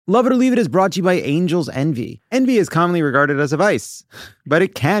Love It or Leave It is brought to you by Angel's Envy. Envy is commonly regarded as a vice, but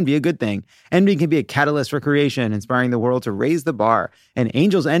it can be a good thing. Envy can be a catalyst for creation, inspiring the world to raise the bar. And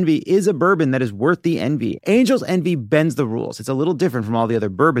Angel's Envy is a bourbon that is worth the envy. Angel's Envy bends the rules. It's a little different from all the other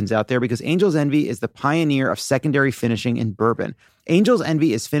bourbons out there because Angel's Envy is the pioneer of secondary finishing in bourbon. Angel's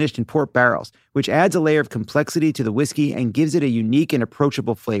Envy is finished in port barrels, which adds a layer of complexity to the whiskey and gives it a unique and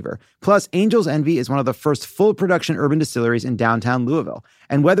approachable flavor. Plus, Angel's Envy is one of the first full-production urban distilleries in downtown Louisville.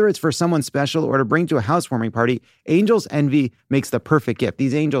 And whether it's for someone special or to bring to a housewarming party, Angel's Envy makes the perfect gift.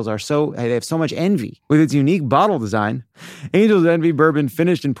 These angels they have so much envy. With its unique bottle design, Angel's Envy bourbon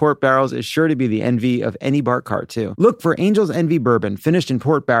finished in port barrels is sure to be the envy of any bar cart, too. Look for Angel's Envy bourbon finished in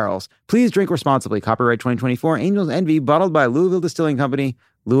port barrels. Please drink responsibly. Copyright 2024, Angel's Envy, bottled by Louisville Distilling Company,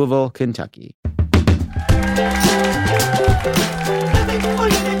 Louisville, Kentucky.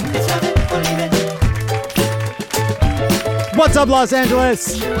 What's up, Los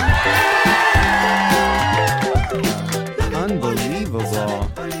Angeles?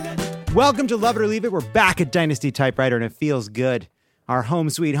 Unbelievable. Welcome to Love It or Leave It. We're back at Dynasty Typewriter, and it feels good. Our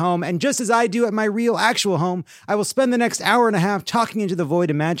home sweet home. And just as I do at my real, actual home, I will spend the next hour and a half talking into the void,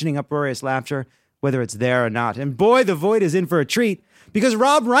 imagining uproarious laughter, whether it's there or not. And boy, the void is in for a treat, because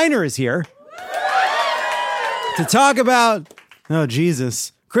Rob Reiner is here to talk about, oh,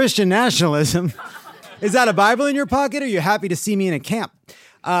 Jesus, Christian nationalism. Is that a Bible in your pocket, or are you happy to see me in a camp?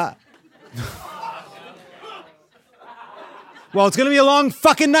 Well, it's going to be a long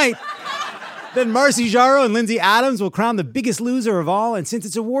fucking night. Then Marcy Jarreau and Lindsay Adams will crown the biggest loser of all, and since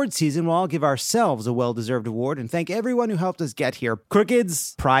it's award season, we'll all give ourselves a well-deserved award and thank everyone who helped us get here.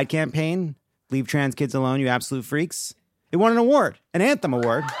 Crooked's Pride Campaign, Leave Trans Kids Alone, You Absolute Freaks. It won an award, an Anthem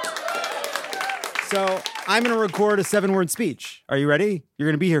Award. So I'm going to record a 7-word speech. Are you ready? You're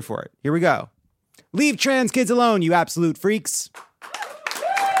going to be here for it. Here we go. Leave trans kids alone, you absolute freaks.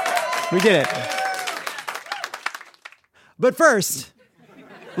 We did it. But first,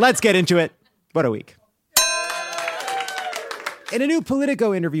 let's get into it. What a week. In a new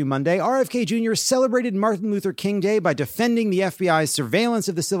Politico interview Monday, RFK Jr. celebrated Martin Luther King Day by defending the FBI's surveillance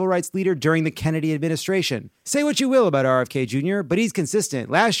of the civil rights leader during the Kennedy administration. Say what you will about RFK Jr., but he's consistent.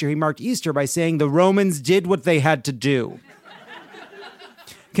 Last year, he marked Easter by saying the Romans did what they had to do.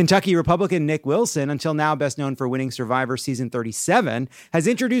 Kentucky Republican Nick Wilson, until now best known for winning Survivor Season 37, has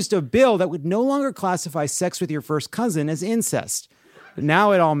introduced a bill that would no longer classify sex with your first cousin as incest. But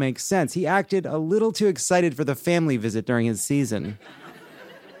now it all makes sense. He acted a little too excited for the family visit during his season.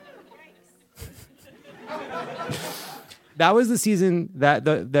 That was the season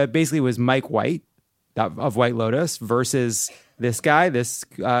that basically was Mike White of White Lotus versus this guy, this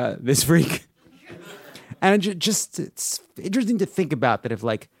freak. And it's interesting to think about that if,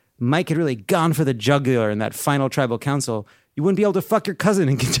 like, Mike had really gone for the jugular in that final tribal council, you wouldn't be able to fuck your cousin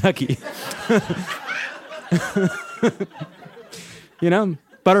in Kentucky. You know,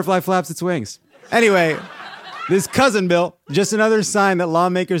 butterfly flaps its wings. Anyway, this cousin bill, just another sign that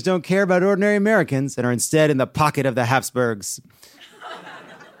lawmakers don't care about ordinary Americans and are instead in the pocket of the Habsburgs.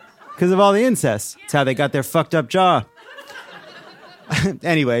 Because of all the incest. It's how they got their fucked up jaw.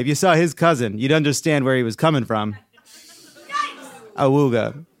 Anyway, if you saw his cousin, you'd understand where he was coming from.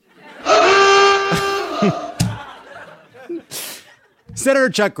 Awooga. Senator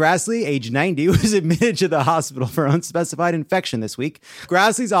Chuck Grassley, age 90, was admitted to the hospital for unspecified infection this week.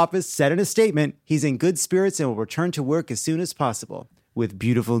 Grassley's office said in a statement, he's in good spirits and will return to work as soon as possible, with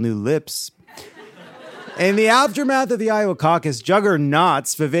beautiful new lips. In the aftermath of the Iowa caucus,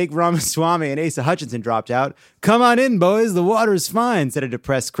 juggernauts Vivek Ramaswamy and Asa Hutchinson dropped out. Come on in, boys, the water's fine, said a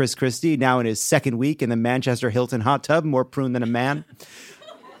depressed Chris Christie, now in his second week in the Manchester Hilton hot tub, more prune than a man.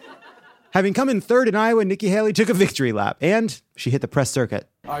 Having come in third in Iowa, Nikki Haley took a victory lap, and she hit the press circuit.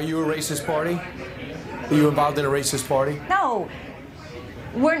 Are you a racist party? Are you involved in a racist party? No.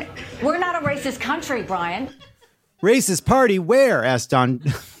 We're not a racist country, Brian. Racist party where? Asked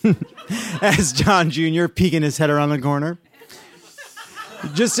John Jr., peeking his head around the corner.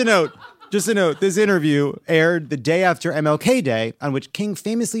 Just a note, this interview aired the day after MLK Day, on which King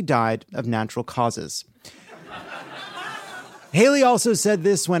famously died of natural causes. Haley also said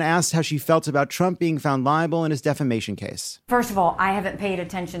this when asked how she felt about Trump being found liable in his defamation case. First of all, I haven't paid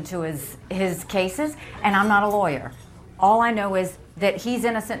attention to his cases, and I'm not a lawyer. All I know is that he's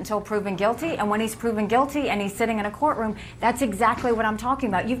innocent until proven guilty, and when he's proven guilty and he's sitting in a courtroom, that's exactly what I'm talking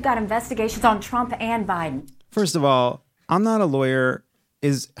about. You've got investigations on Trump and Biden. First of all, I'm not a lawyer.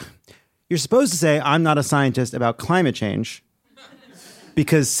 You're supposed to say I'm not a scientist about climate change,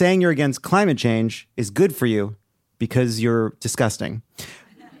 because saying you're against climate change is good for you because you're disgusting.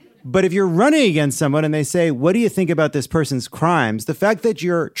 But if you're running against someone and they say, what do you think about this person's crimes? The fact that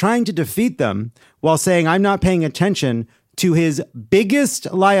you're trying to defeat them while saying, I'm not paying attention to his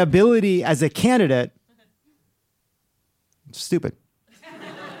biggest liability as a candidate, stupid.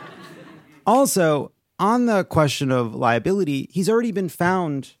 Also, on the question of liability, he's already been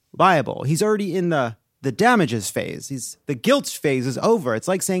found liable. He's already in the damages phase. The guilt phase is over. It's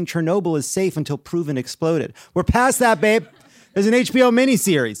like saying Chernobyl is safe until proven exploded. We're past that, babe. There's an HBO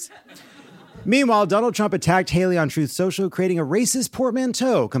miniseries. Meanwhile, Donald Trump attacked Haley on Truth Social, creating a racist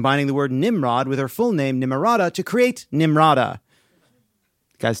portmanteau, combining the word Nimrod with her full name, Nimarada, to create Nimrata.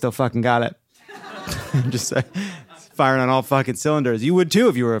 Guy still fucking got it. I'm just firing on all fucking cylinders. You would too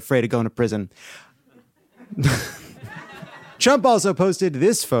if you were afraid of going to prison. Trump also posted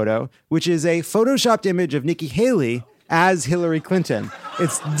this photo, which is a photoshopped image of Nikki Haley as Hillary Clinton.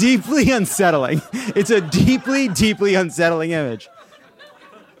 It's deeply unsettling. It's a deeply, deeply unsettling image.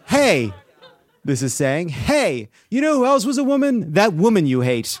 Hey, this is saying, hey, you know who else was a woman? That woman you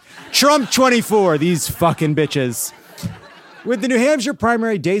hate. Trump 24, these fucking bitches. With the New Hampshire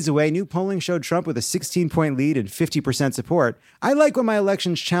primary days away, new polling showed Trump with a 16-point lead and 50% support. I like when my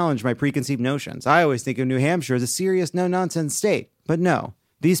elections challenge my preconceived notions. I always think of New Hampshire as a serious, no-nonsense state. But no,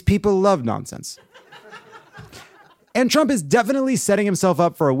 these people love nonsense. And Trump is definitely setting himself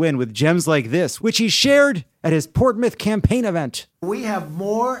up for a win with gems like this, which he shared at his Portsmouth campaign event. We have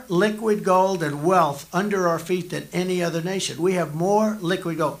more liquid gold and wealth under our feet than any other nation. We have more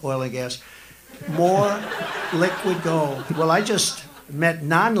liquid gold, oil and gas, more liquid gold. Well, I just met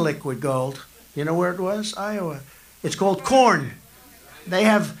non-liquid gold. You know where it was? Iowa. It's called corn.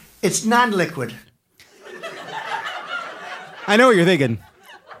 It's non-liquid. I know what you're thinking.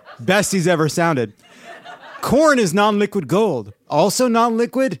 Best he's ever sounded. Corn is non-liquid gold. Also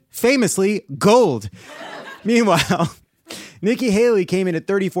non-liquid, famously, gold. Meanwhile, Nikki Haley came in at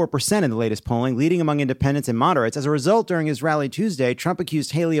 34% in the latest polling, leading among independents and moderates. As a result, during his rally Tuesday, Trump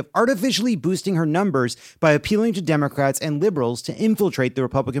accused Haley of artificially boosting her numbers by appealing to Democrats and liberals to infiltrate the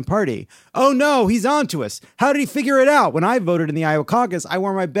Republican Party. Oh no, he's onto us. How did he figure it out? When I voted in the Iowa caucus, I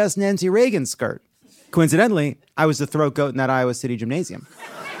wore my best Nancy Reagan skirt. Coincidentally, I was the throat goat in that Iowa City gymnasium.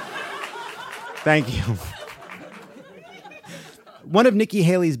 Thank you. One of Nikki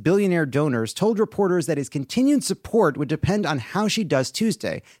Haley's billionaire donors told reporters that his continued support would depend on how she does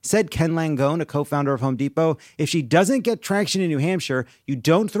Tuesday. Said Ken Langone, a co-founder of Home Depot, if she doesn't get traction in New Hampshire, you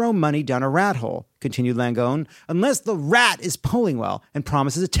don't throw money down a rat hole, continued Langone, unless the rat is polling well and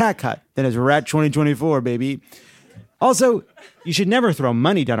promises a tax cut. Then it's rat 2024, baby. Also, you should never throw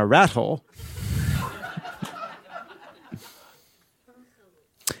money down a rat hole.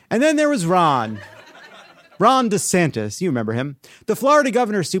 And then there was Ron DeSantis, you remember him. The Florida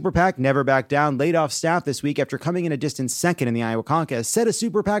governor's super PAC Never Back Down laid off staff this week after coming in a distant second in the Iowa caucus. Said a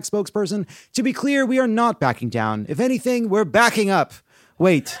super PAC spokesperson, to be clear, we are not backing down. If anything, we're backing up.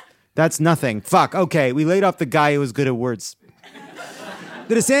 Wait, that's nothing. Fuck, okay, we laid off the guy who was good at words.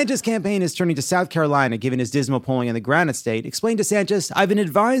 The DeSantis campaign is turning to South Carolina, given his dismal polling in the Granite State. Explained DeSantis, I've been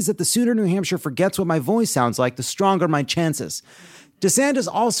advised that the sooner New Hampshire forgets what my voice sounds like, the stronger my chances. DeSantis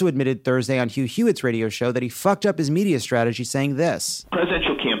also admitted Thursday on Hugh Hewitt's radio show that he fucked up his media strategy, saying this.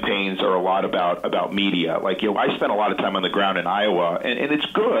 Presidential campaigns are a lot about media. Like, I spent a lot of time on the ground in Iowa, and it's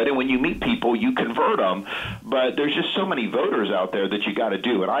good. And when you meet people, you convert them. But there's just so many voters out there that you got to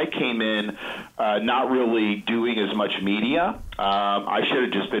do. And I came in not really doing as much media. I should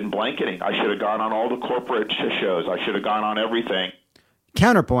have just been blanketing. I should have gone on all the corporate shows. I should have gone on everything.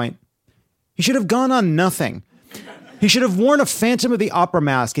 Counterpoint. He should have gone on nothing. He should have worn a Phantom of the Opera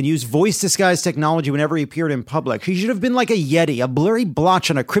mask and used voice disguise technology whenever he appeared in public. He should have been like a Yeti, a blurry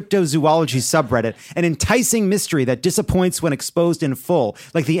blotch on a cryptozoology subreddit, an enticing mystery that disappoints when exposed in full,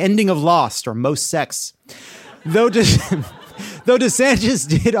 like the ending of Lost or Most Sex. Though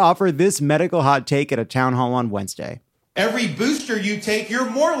DeSantis did offer this medical hot take at a town hall on Wednesday. Every booster you take, you're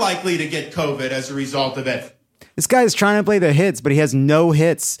more likely to get COVID as a result of it. This guy is trying to play the hits, but he has no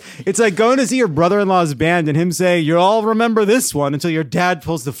hits. It's like going to see your brother-in-law's band and him say, you'll all remember this one until your dad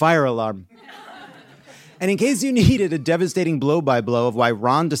pulls the fire alarm. And in case you needed a devastating blow-by-blow of why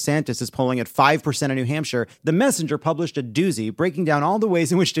Ron DeSantis is polling at 5% in New Hampshire, The Messenger published a doozy breaking down all the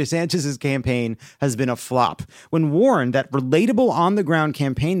ways in which DeSantis' campaign has been a flop. When warned that relatable on-the-ground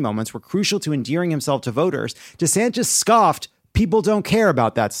campaign moments were crucial to endearing himself to voters, DeSantis scoffed, people don't care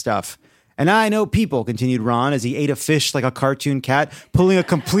about that stuff. And I know people, continued Ron as he ate a fish like a cartoon cat, pulling a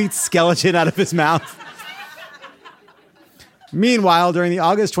complete skeleton out of his mouth. Meanwhile, during the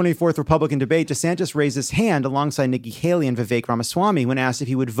August 24th Republican debate, DeSantis raised his hand alongside Nikki Haley and Vivek Ramaswamy when asked if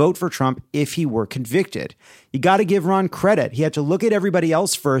he would vote for Trump if he were convicted. You got to give Ron credit. He had to look at everybody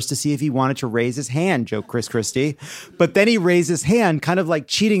else first to see if he wanted to raise his hand, joked Chris Christie. But then he raised his hand, kind of like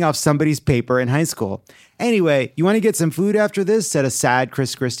cheating off somebody's paper in high school. Anyway, you want to get some food after this? Said a sad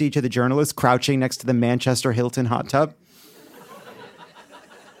Chris Christie to the journalist crouching next to the Manchester Hilton hot tub.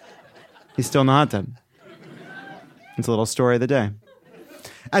 He's still in the hot tub. It's a little story of the day.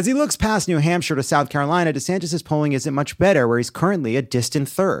 As he looks past New Hampshire to South Carolina, DeSantis' polling isn't much better, where he's currently a distant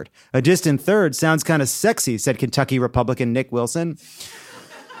third. A distant third sounds kind of sexy, said Kentucky Republican Nick Wilson.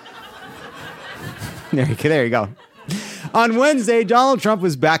 There you go. On Wednesday, Donald Trump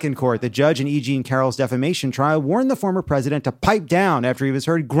was back in court. The judge in E. Jean Carroll's defamation trial warned the former president to pipe down after he was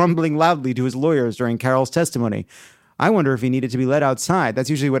heard grumbling loudly to his lawyers during Carroll's testimony. I wonder if he needed to be let outside. That's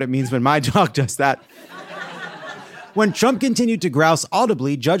usually what it means when my dog does that. When Trump continued to grouse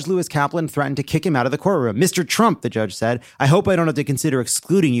audibly, Judge Lewis Kaplan threatened to kick him out of the courtroom. Mr. Trump, the judge said, I hope I don't have to consider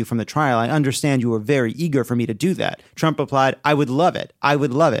excluding you from the trial. I understand you were very eager for me to do that. Trump replied, I would love it. I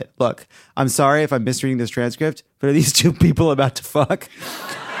would love it. Look, I'm sorry if I'm misreading this transcript, but are these two people about to fuck?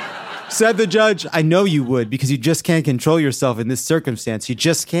 Said the judge, I know you would, because you just can't control yourself in this circumstance. You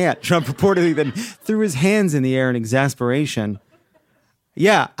just can't. Trump reportedly then threw his hands in the air in exasperation.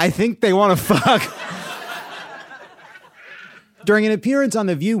 Yeah, I think they want to fuck. During an appearance on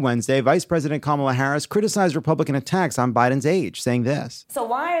The View Wednesday, Vice President Kamala Harris criticized Republican attacks on Biden's age, saying this. So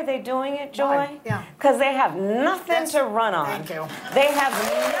why are they doing it, Joy? Yeah. Because they have nothing to run on. Thank you. They have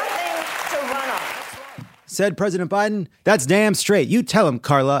nothing to run on. Said President Biden, that's damn straight. You tell him,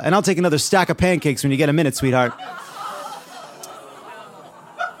 Carla, and I'll take another stack of pancakes when you get a minute, sweetheart.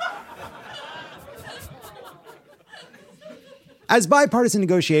 As bipartisan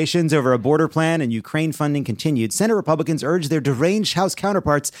negotiations over a border plan and Ukraine funding continued, Senate Republicans urged their deranged House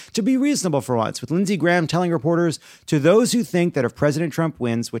counterparts to be reasonable for once, with Lindsey Graham telling reporters, to those who think that if President Trump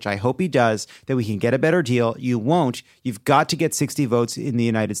wins, which I hope he does, that we can get a better deal, you won't. You've got to get 60 votes in the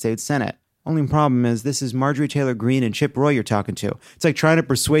United States Senate. Only problem is this is Marjorie Taylor Greene and Chip Roy you're talking to. It's like trying to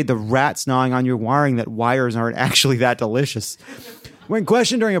persuade the rats gnawing on your wiring that wires aren't actually that delicious. When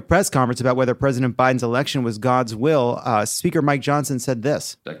questioned during a press conference about whether President Biden's election was God's will, Speaker Mike Johnson said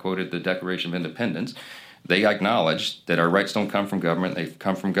this. I quoted the Declaration of Independence. They acknowledge that our rights don't come from government, they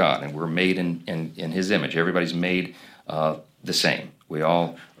come from God, and we're made in his image. Everybody's made the same. We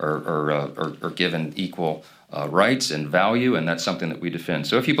all are given equal rights and value, and that's something that we defend.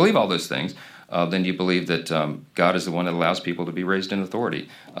 So if you believe all those things, then you believe that God is the one that allows people to be raised in authority.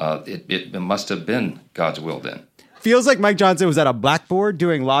 It must have been God's will then. Feels like Mike Johnson was at a blackboard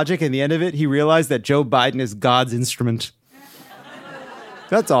doing logic, and at the end of it, he realized that Joe Biden is God's instrument.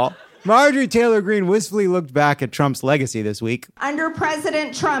 That's all. Marjorie Taylor Greene wistfully looked back at Trump's legacy this week. Under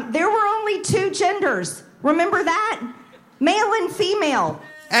President Trump, there were only two genders. Remember that? Male and female.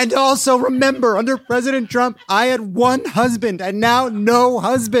 And also remember, under President Trump, I had one husband and now no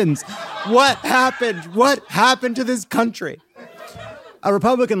husbands. What happened? What happened to this country? A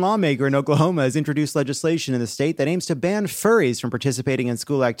Republican lawmaker in Oklahoma has introduced legislation in the state that aims to ban furries from participating in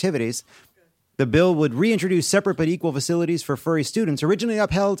school activities. The bill would reintroduce separate but equal facilities for furry students, originally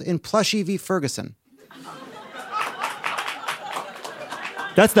upheld in Plushie v. Ferguson.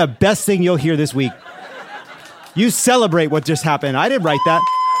 That's the best thing you'll hear this week. You celebrate what just happened. I didn't write that.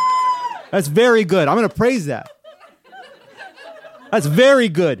 That's very good. I'm going to praise that. That's very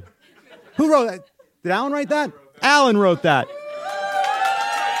good. Who wrote that? Did Alan write that? Alan wrote that.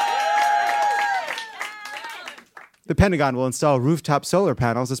 The Pentagon will install rooftop solar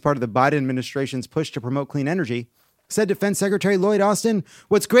panels as part of the Biden administration's push to promote clean energy. Said Defense Secretary Lloyd Austin,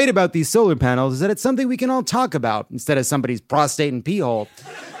 what's great about these solar panels is that it's something we can all talk about instead of somebody's prostate and pee hole.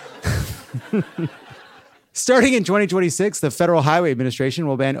 Starting in 2026, the Federal Highway Administration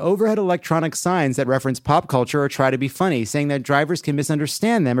will ban overhead electronic signs that reference pop culture or try to be funny, saying that drivers can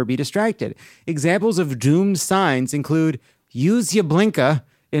misunderstand them or be distracted. Examples of doomed signs include Use Ya Blinka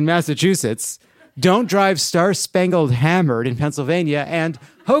in Massachusetts, Don't Drive Star Spangled Hammered in Pennsylvania, and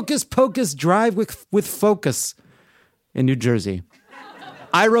Hocus Pocus Drive with Focus in New Jersey.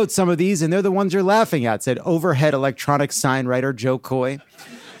 I wrote some of these, and they're the ones you're laughing at, said overhead electronic sign writer Joe Coy.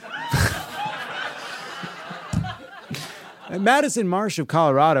 Madison Marsh of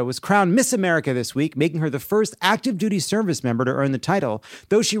Colorado was crowned Miss America this week, making her the first active duty service member to earn the title,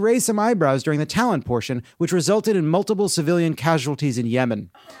 though she raised some eyebrows during the talent portion, which resulted in multiple civilian casualties in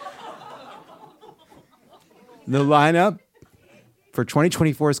Yemen. The lineup for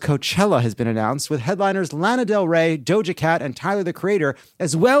 2024's Coachella has been announced, with headliners Lana Del Rey, Doja Cat, and Tyler, the Creator,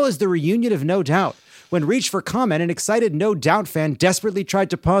 as well as the reunion of No Doubt. when reached for comment, an excited No Doubt fan desperately tried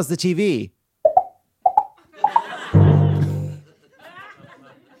to pause the TV.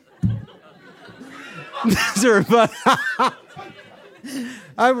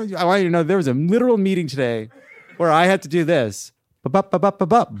 I want you to know there was a literal meeting today where I had to do this.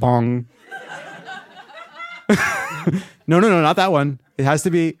 Bong. No, not that one. It has to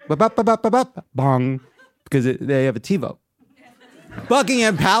be bong because they have a TiVo.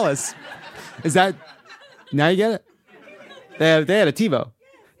 Buckingham Palace. Is that, now you get it? They had a TiVo.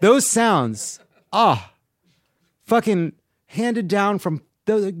 Those sounds, fucking handed down from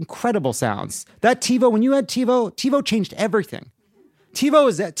those incredible sounds. That TiVo, when you had TiVo changed everything.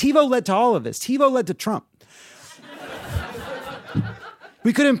 TiVo led to all of this. TiVo led to Trump.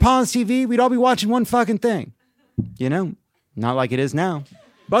 We couldn't pause TV. We'd all be watching one fucking thing. You know, not like it is now.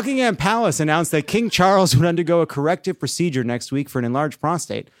 Buckingham Palace announced that King Charles would undergo a corrective procedure next week for an enlarged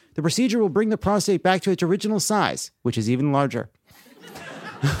prostate. The procedure will bring the prostate back to its original size, which is even larger.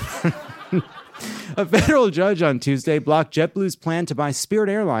 A federal judge on Tuesday blocked JetBlue's plan to buy Spirit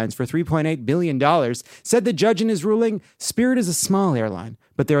Airlines for $3.8 billion, said the judge in his ruling, Spirit is a small airline,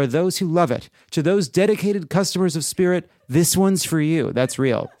 but there are those who love it. To those dedicated customers of Spirit, this one's for you. That's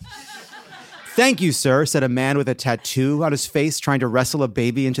real. Thank you, sir, said a man with a tattoo on his face trying to wrestle a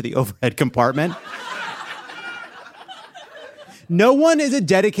baby into the overhead compartment. No one is a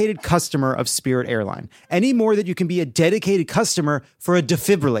dedicated customer of Spirit Airline any more than you can be a dedicated customer for a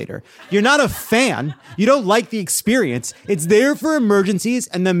defibrillator. You're not a fan. You don't like the experience. It's there for emergencies,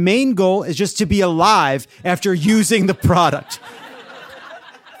 and the main goal is just to be alive after using the product.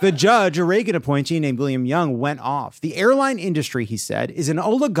 The judge, a Reagan appointee named William Young, went off. The airline industry, he said, is an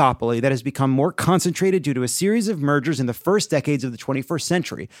oligopoly that has become more concentrated due to a series of mergers in the first decades of the 21st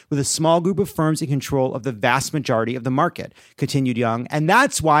century, with a small group of firms in control of the vast majority of the market, continued Young. And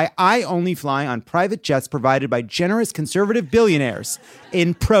that's why I only fly on private jets provided by generous conservative billionaires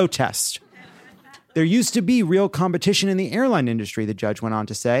in protest. There used to be real competition in the airline industry, the judge went on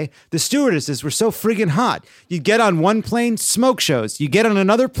to say. The stewardesses were so friggin' hot. You'd get on one plane, smoke shows. You get on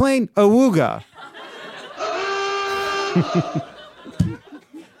another plane, awooga.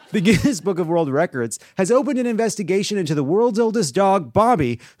 The Guinness Book of World Records has opened an investigation into the world's oldest dog,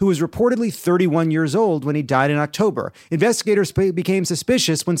 Bobby, who was reportedly 31 years old when he died in October. Investigators became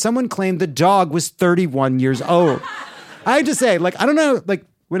suspicious when someone claimed the dog was 31 years old. I have to say, I don't know,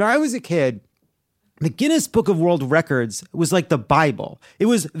 when I was a kid, the Guinness Book of World Records was like the Bible. It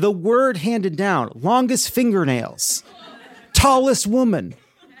was the word handed down, longest fingernails, tallest woman.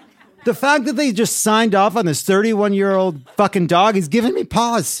 The fact that they just signed off on this 31-year-old fucking dog is giving me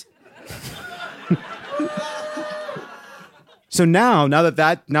pause. So now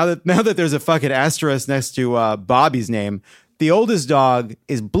that there's a fucking asterisk next to Bobby's name, the oldest dog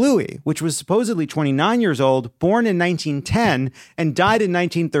is Bluey, which was supposedly 29 years old, born in 1910, and died in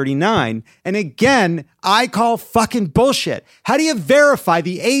 1939. And again, I call fucking bullshit. How do you verify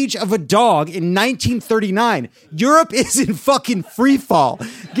the age of a dog in 1939? Europe is in fucking free fall.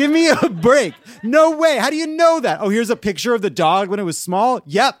 Give me a break. No way. How do you know that? Oh, here's a picture of the dog when it was small.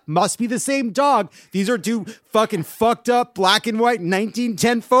 Yep, must be the same dog. These are two fucking fucked up black and white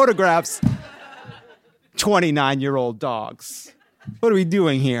 1910 photographs. 29-year-old dogs. What are we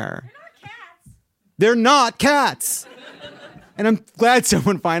doing here? They're not cats. And I'm glad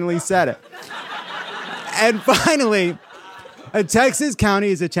someone finally said it. And finally, a Texas county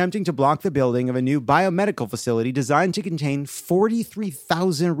is attempting to block the building of a new biomedical facility designed to contain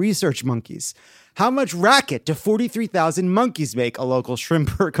 43,000 research monkeys. How much racket do 43,000 monkeys make? A local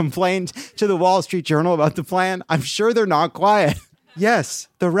shrimper complained to the Wall Street Journal about the plan. I'm sure they're not quiet. Yes,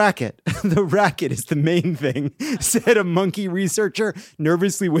 the racket. The racket is the main thing, said a monkey researcher,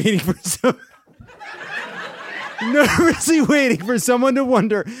 nervously waiting for someone to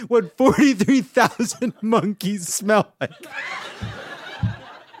wonder what 43,000 monkeys smell like.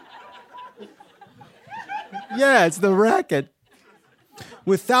 Yeah, it's the racket.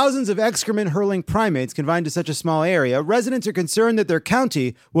 With thousands of excrement-hurling primates confined to such a small area, residents are concerned that their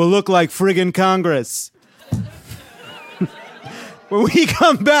county will look like friggin' Congress. When we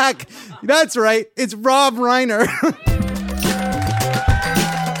come back, that's right, it's Rob Reiner.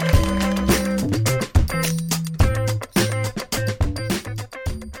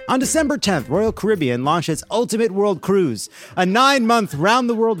 On December 10th, Royal Caribbean launched its Ultimate World Cruise, a 9-month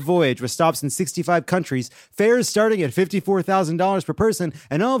round-the-world voyage with stops in 65 countries, fares starting at $54,000 per person,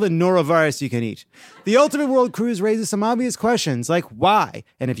 and all the norovirus you can eat. The Ultimate World Cruise raises some obvious questions, like why?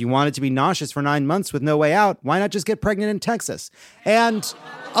 And if you wanted to be nauseous for 9 months with no way out, why not just get pregnant in Texas? And,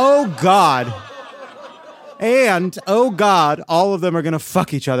 oh God, all of them are going to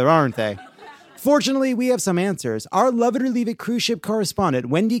fuck each other, aren't they? Fortunately, we have some answers. Our Love It or Leave It cruise ship correspondent,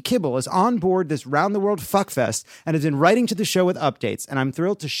 Wendy Kibble, is on board this round-the-world fuckfest and has been writing to the show with updates, and I'm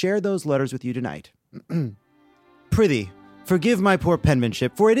thrilled to share those letters with you tonight. Prithee, forgive my poor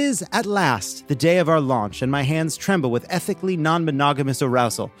penmanship, for it is, at last, the day of our launch, and my hands tremble with ethically non-monogamous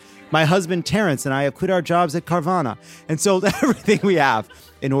arousal. My husband Terrence and I have quit our jobs at Carvana and sold everything we have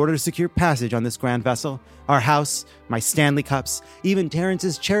in order to secure passage on this grand vessel. Our house, my Stanley Cups, even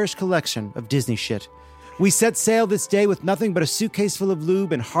Terrence's cherished collection of Disney shit. We set sail this day with nothing but a suitcase full of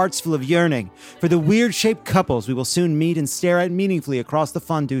lube and hearts full of yearning for the weird-shaped couples we will soon meet and stare at meaningfully across the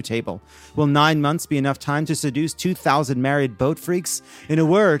fondue table. Will 9 months be enough time to seduce 2,000 married boat freaks? In a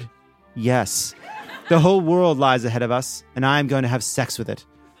word, yes. The whole world lies ahead of us, and I am going to have sex with it.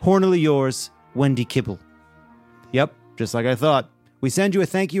 Hornily yours, Wendy Kibble. Yep, just like I thought. We send you a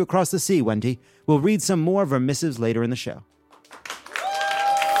thank you across the sea, Wendy. We'll read some more of our missives later in the show.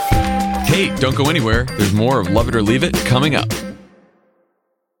 Hey, don't go anywhere. There's more of Love It or Leave It coming up.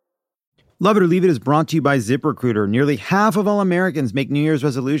 Love It or Leave It is brought to you by ZipRecruiter. Nearly half of all Americans make New Year's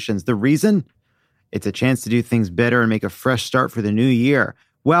resolutions. The reason? It's a chance to do things better and make a fresh start for the new year.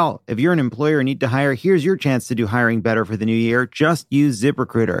 Well, if you're an employer and need to hire, here's your chance to do hiring better for the new year. Just use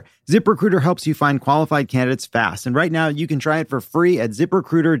ZipRecruiter. ZipRecruiter helps you find qualified candidates fast. And right now, you can try it for free at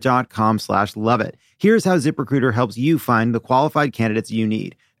ZipRecruiter.com/loveit. Here's how ZipRecruiter helps you find the qualified candidates you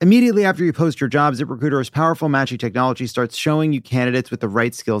need. Immediately after you post your job, ZipRecruiter's powerful matching technology starts showing you candidates with the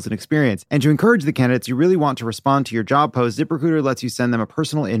right skills and experience. And to encourage the candidates you really want to respond to your job post, ZipRecruiter lets you send them a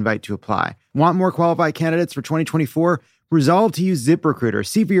personal invite to apply. Want more qualified candidates for 2024? Resolve to use ZipRecruiter.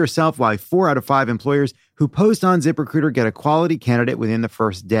 See for yourself why 4 out of 5 employers who post on ZipRecruiter get a quality candidate within the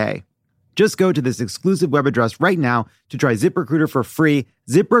first day. Just go to this exclusive web address right now to try ZipRecruiter for free.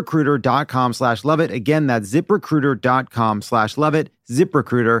 ZipRecruiter.com/loveit. Again, that's ZipRecruiter.com/loveit.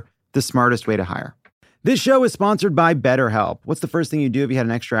 ZipRecruiter, the smartest way to hire. This show is sponsored by BetterHelp. What's the first thing you do if you had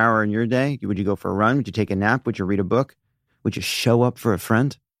an extra hour in your day? Would you go for a run? Would you take a nap? Would you read a book? Would you show up for a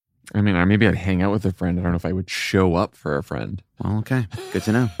friend? I mean, maybe I'd hang out with a friend. I don't know if I would show up for a friend. Well, okay. Good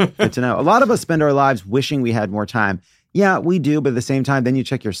to know. Good to know. A lot of us spend our lives wishing we had more time. Yeah, we do, but at the same time, then you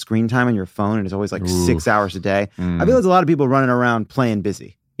check your screen time on your phone, and it's always like 6 hours a day. I feel there's a lot of people running around playing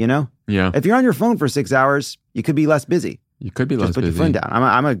busy, you know? Yeah. If you're on your phone for 6 hours, you could be less busy. You could be less busy. Just put your phone down.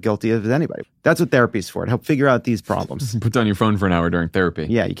 I'm a guilty as anybody. That's what therapy's for, to help figure out these problems. Put down your phone for an hour during therapy.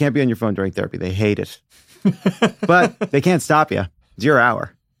 Yeah, you can't be on your phone during therapy. They hate it. But they can't stop you. It's your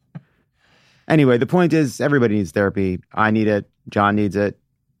hour. Anyway, the point is everybody needs therapy. I need it. John needs it.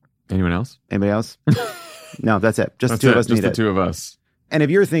 Anyone else? Anybody else? No, that's it. Just the two of us need it. Just the two of us. And if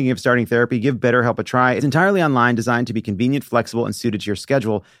you're thinking of starting therapy, give BetterHelp a try. It's entirely online, designed to be convenient, flexible, and suited to your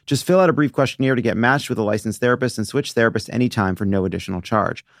schedule. Just fill out a brief questionnaire to get matched with a licensed therapist and switch therapists anytime for no additional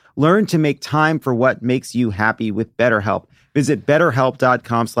charge. Learn to make time for what makes you happy with BetterHelp. Visit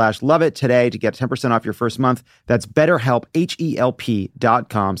BetterHelp.com/loveit today to get 10% off your first month. That's BetterHelp,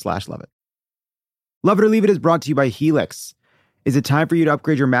 HELP.com/loveit. Love It or Leave It is brought to you by Helix. Is it time for you to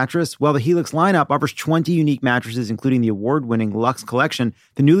upgrade your mattress? Well, the Helix lineup offers 20 unique mattresses, including the award-winning Luxe Collection,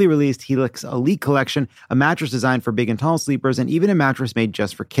 the newly released Helix Elite Collection, a mattress designed for big and tall sleepers, and even a mattress made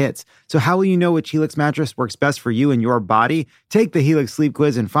just for kids. So how will you know which Helix mattress works best for you and your body? Take the Helix Sleep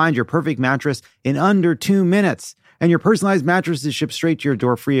Quiz and find your perfect mattress in under 2 minutes. And your personalized mattress is shipped straight to your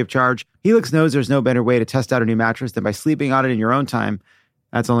door free of charge. Helix knows there's no better way to test out a new mattress than by sleeping on it in your own time.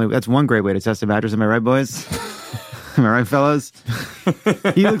 That's one great way to test a mattress. Am I right, boys? Am I right, fellas?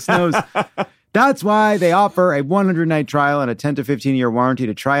 Helix knows. That's why they offer a 100-night trial and a 10 to 15-year warranty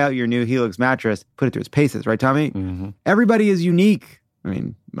to try out your new Helix mattress. Put it through its paces, right, Tommy? Mm-hmm. Everybody is unique. I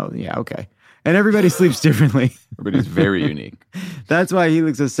mean, well, yeah, okay. And everybody sleeps differently. Everybody's very unique. That's why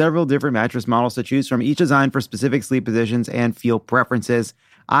Helix has several different mattress models to choose from, each designed for specific sleep positions and feel preferences.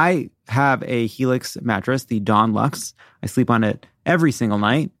 I have a Helix mattress, the Dawn Luxe. I sleep on it every single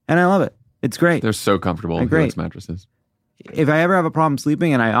night, and I love it. It's great. They're so comfortable, Helix mattresses. If I ever have a problem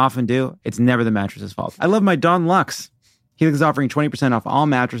sleeping, and I often do, it's never the mattress's fault. I love my Dawn Luxe. Helix is offering 20% off all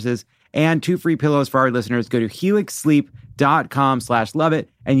mattresses and 2 free pillows for our listeners. Go to helixsleep.com/loveit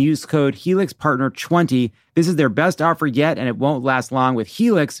and use code HelixPartner20. This is their best offer yet, and it won't last long. With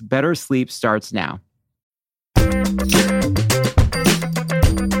Helix, better sleep starts now.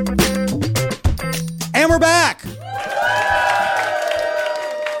 And we're back.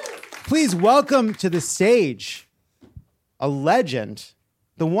 Please welcome to the stage a legend,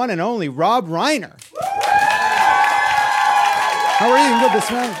 the one and only Rob Reiner. How are you? You can go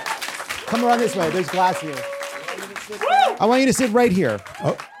this way. Come around this way. There's glass here. I want you to sit right here.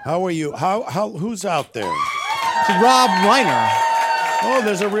 Oh, how are you? How? Who's out there? It's Rob Reiner. Oh,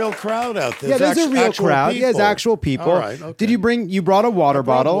 there's a real crowd out there. Yeah, there's a real crowd. People. Yeah, there's actual people. All right, okay. Did you brought a water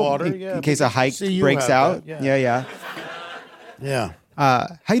bottle water, in case a hike breaks out? That, Yeah. Yeah.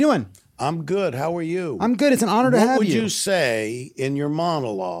 How you doing? I'm good. How are you? I'm good. It's an honor to have you. What would you say in your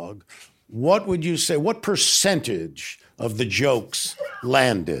monologue? What would you say? What percentage of the jokes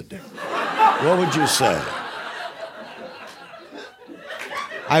landed? What would you say?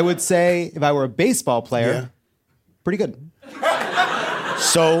 I would say if I were a baseball player, pretty good.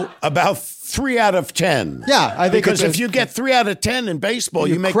 So about 3 out of 10. Yeah, I think because if you get 3 out of 10 in baseball,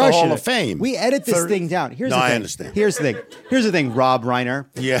 you make the Hall of Fame. We edit this thing down. Here's the thing. I understand. Here's the thing, Rob Reiner.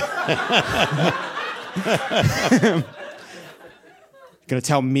 Yeah. Gonna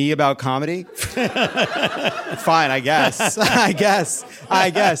tell me about comedy? Fine, I guess. I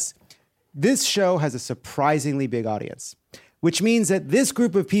guess. This show has a surprisingly big audience, which means that this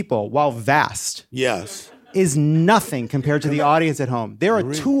group of people, while vast, is nothing compared to the audience at home. They're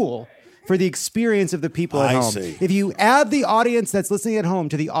a tool for the experience of the people at home. See. If you add the audience that's listening at home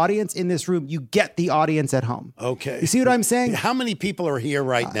to the audience in this room, you get the audience at home. Okay. You see what I'm saying? How many people are here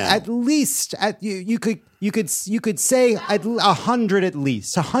right now? At least, you could say 100 at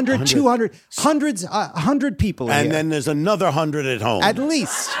least, 100, 200, hundreds, 100 people are and here. then there's another 100 at home. At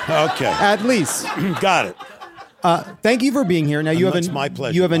least. Okay. At least. Got it. Thank you for being here. Now It's my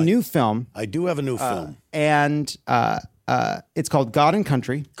pleasure. You have a new film. I do have a new film. And it's called God and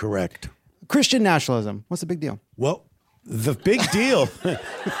Country. Correct. Christian nationalism. What's the big deal? Well, the big deal,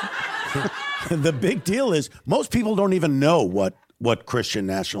 is most people don't even know what Christian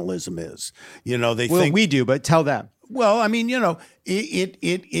nationalism is. You know, they think we do, but tell them. Well, I mean, you know, it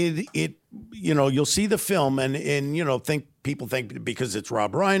you'll see the film and people think because it's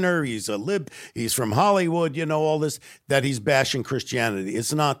Rob Reiner, he's a lib, he's from Hollywood, all this, that he's bashing Christianity.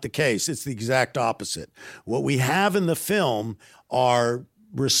 It's not the case. It's the exact opposite. What we have in the film are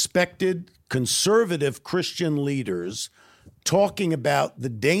respected conservative Christian leaders talking about the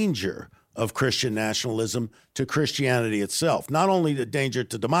danger of Christian nationalism to Christianity itself. Not only the danger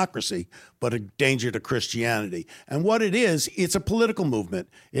to democracy, but a danger to Christianity. And what it is, it's a political movement.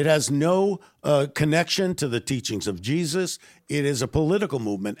 It has no connection to the teachings of Jesus. It is a political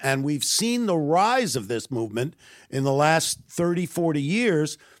movement. And we've seen the rise of this movement in the last 30, 40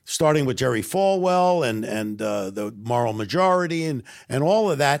 years, starting with Jerry Falwell and the moral majority and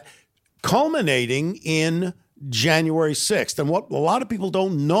all of that, culminating in January 6th. And what a lot of people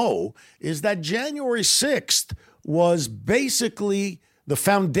don't know is that January 6th was basically, the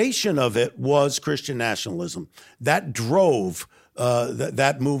foundation of it was Christian nationalism. That drove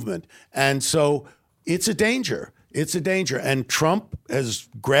that movement. And so it's a danger. It's a danger. And Trump has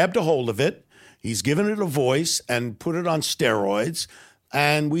grabbed a hold of it. He's given it a voice and put it on steroids.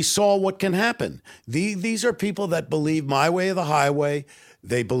 And we saw what can happen. These are people that believe my way or the highway.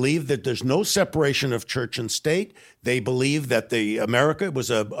 They believe that there's no separation of church and state. They believe that America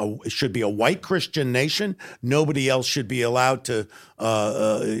was should be a white Christian nation. Nobody else should be allowed to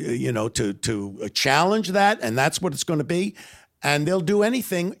challenge that, and that's what it's going to be. And they'll do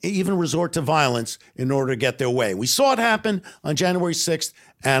anything, even resort to violence, in order to get their way. We saw it happen on January 6th,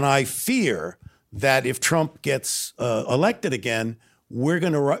 and I fear that if Trump gets elected again, we're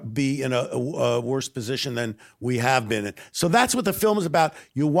going to be in a worse position than we have been in. So that's what the film is about.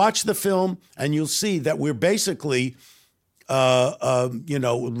 You watch the film and you'll see that we're basically,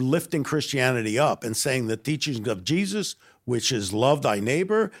 lifting Christianity up and saying the teachings of Jesus, which is love thy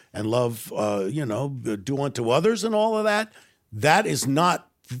neighbor and love, do unto others and all of that. That is not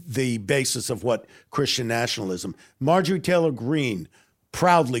the basis of what Christian nationalism. Marjorie Taylor Greene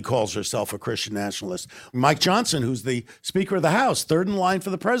proudly calls herself a Christian nationalist. Mike Johnson, who's the Speaker of the House, third in line for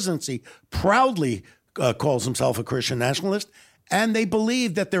the presidency, proudly calls himself a Christian nationalist. And they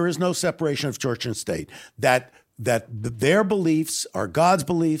believe that there is no separation of church and state, that their beliefs are God's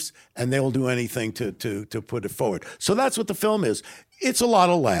beliefs, and they will do anything to put it forward. So that's what the film is. It's a lot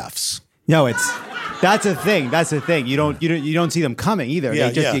of laughs. No, that's a thing. That's the thing. You don't see them coming either. Yeah,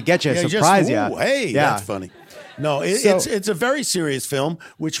 they get you, surprise you. Hey, that's funny. No, it's a very serious film,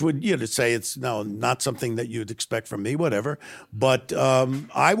 which would say it's not something that you'd expect from me, whatever. But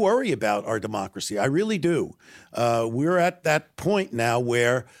I worry about our democracy. I really do. We're at that point now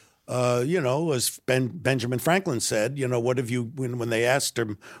where, as Benjamin Franklin said, what have you, when they asked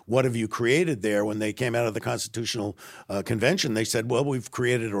him, what have you created there? When they came out of the Constitutional Convention, they said, well, we've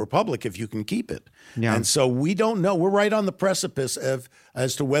created a republic if you can keep it. Yeah. And so we don't know. We're right on the precipice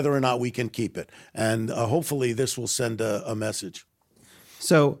as to whether or not we can keep it. And hopefully this will send a message.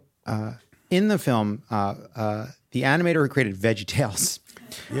 So in the film, the animator who created VeggieTales.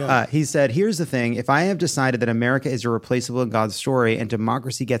 Yeah. He said, here's the thing. If I have decided that America is irreplaceable in God's story and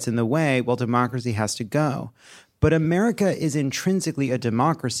democracy gets in the way, well, democracy has to go. But America is intrinsically a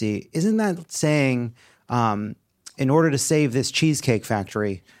democracy. Isn't that saying, in order to save this cheesecake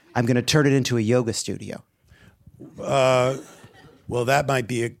factory, I'm going to turn it into a yoga studio? Well, that might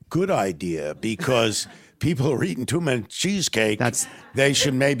be a good idea because people are eating too much cheesecake. They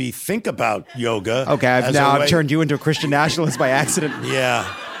should maybe think about yoga. Okay, I've turned you into a Christian nationalist by accident.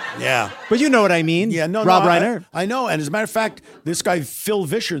 Yeah. But you know what I mean. Yeah, Rob Reiner. I know. And as a matter of fact, this guy, Phil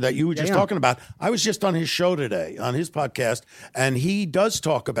Vischer, that you were just talking about, I was just on his show today, on his podcast, and he does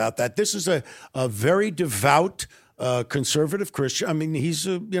talk about that. This is a very devout conservative Christian. I mean, he's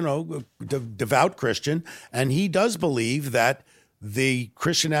a devout Christian, and he does believe that the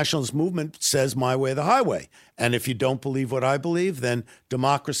Christian nationalist movement says my way or the highway. And if you don't believe what I believe, then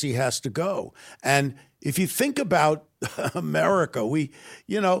democracy has to go. And if you think about America, we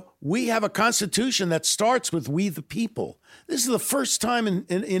have a constitution that starts with we the people. This is the first time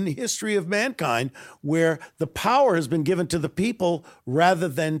in the history of mankind where the power has been given to the people rather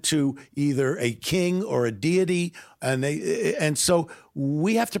than to either a king or a deity. And so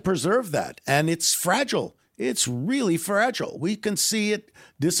we have to preserve that. And it's fragile. It's really fragile. We can see it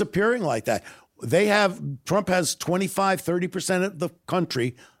disappearing like that. Trump has 25-30% of the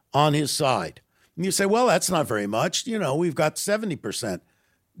country on his side. And you say, well, that's not very much. We've got 70%.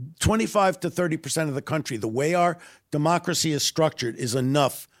 25 to 30% of the country, the way our democracy is structured, is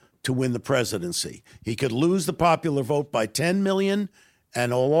enough to win the presidency. He could lose the popular vote by 10 million,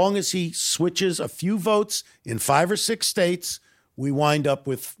 and as long as he switches a few votes in 5 or 6 states, we wind up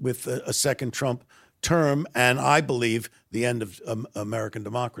with a second Trump term, and I believe the end of American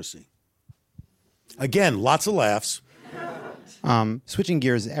democracy. Again, lots of laughs. Switching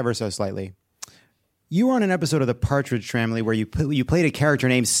gears ever so slightly. You were on an episode of The Partridge Family where you played a character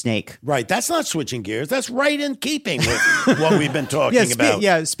named Snake. Right. That's not switching gears. That's right in keeping with what we've been talking about.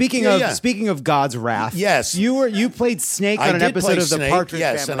 Yeah. Speaking of God's wrath. Yes. You played Snake on an episode of The Partridge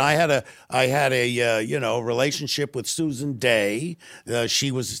Family. Yes, and I had a relationship with Susan Day. She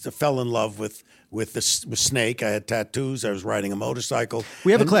fell in love with Snake. I had tattoos. I was riding a motorcycle.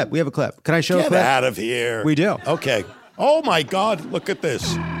 We have a clip. Can I show a clip? Get out of here. We do. Okay. Oh my God! Look at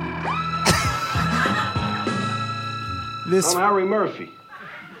this. I'm Harry Murphy.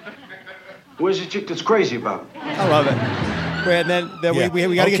 Where's the chick that's crazy about? I love it. Wait, and then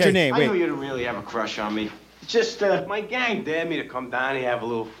we got to get your name. Wait. I know you don't really have a crush on me. It's just my gang dared me to come down and have a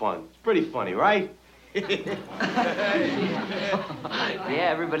little fun. It's pretty funny, right? Yeah,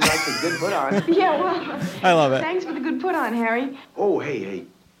 everybody likes a good put on. Yeah, well. I love it. Thanks for the good put on, Harry. Oh, hey.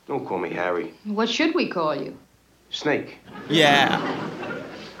 Don't call me Harry. What should we call you? Snake. Yeah.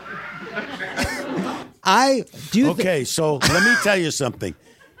 Okay, so let me tell you something.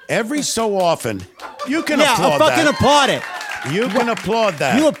 Every so often, you can applaud that. Yeah, fucking applaud it. You can applaud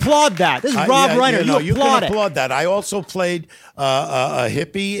that. You applaud that. This is Rob Reiner. You can applaud that. I also played a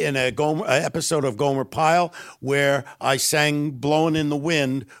hippie in an episode of Gomer Pyle where I sang "Blowing in the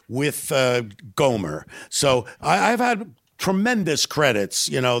Wind" with Gomer. So I've had tremendous credits,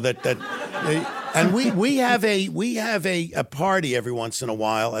 and we have a party every once in a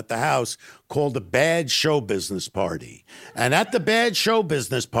while at the house called the Bad Show Business Party. And at the Bad Show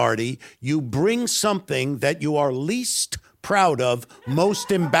Business Party, you bring something that you are least proud of,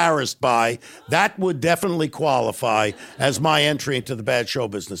 most embarrassed by. That would definitely qualify as my entry into the Bad Show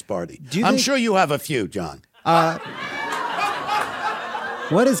Business Party. I'm sure you have a few, John. I'm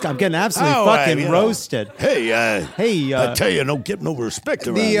getting absolutely fucking roasted. Hey, I tell you, don't get no respect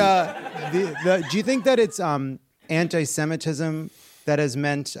around do you think that it's anti-Semitism that has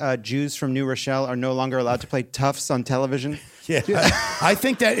meant Jews from New Rochelle are no longer allowed to play toughs on television? Yeah, I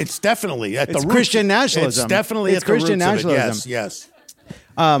think that it's definitely at the root. Christian nationalism. It's definitely at the Christian roots nationalism. of it. Yes.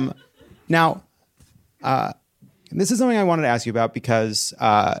 Now, this is something I wanted to ask you about because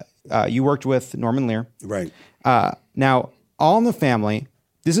you worked with Norman Lear. Right. Now, All in the Family.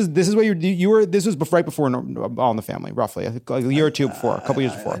 This is what you were. This was right before All in the Family, roughly like a year or two before, a couple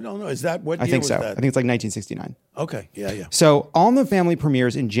years before. I don't know. Is that what year I think was so. that? I think it's like 1969. Okay. Yeah. So All in the Family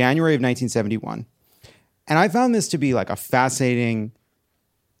premieres in January of 1971, and I found this to be like a fascinating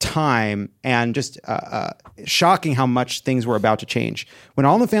time and just shocking how much things were about to change. When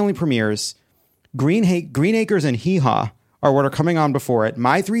All in the Family premieres, Green Acres and Hee Haw are what are coming on before it.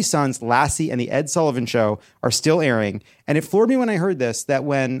 My Three Sons, Lassie, and The Ed Sullivan Show are still airing. And it floored me when I heard this, that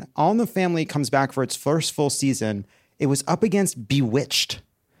when All in the Family comes back for its first full season, it was up against Bewitched,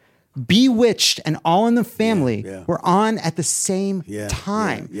 Bewitched and All in the Family were on at the same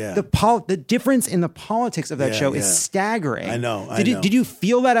time. The difference in the politics of that show is staggering. I know. Did you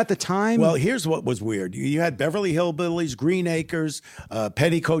feel that at the time? Well, here's what was weird. You had Beverly Hillbillies, Green Acres,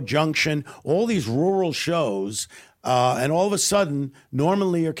 Petticoat Junction, all these rural shows. And all of a sudden,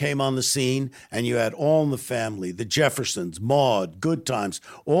 Norman Lear came on the scene, and you had All in the Family, The Jeffersons, Maude, Good Times,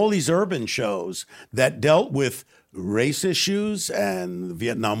 all these urban shows that dealt with race issues and the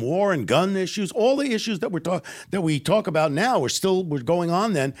Vietnam War and gun issues. All the issues that we talk about now were going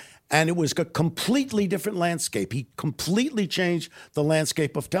on then, and it was a completely different landscape. He completely changed the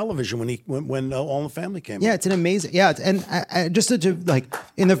landscape of television when All in the Family came out. Yeah, it's an amazing. Yeah, and just to like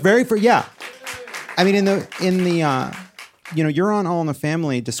in the very first. Yeah. I mean, in the you're on All in the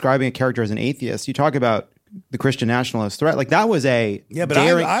Family describing a character as an atheist. You talk about the Christian nationalist threat. Like that was a but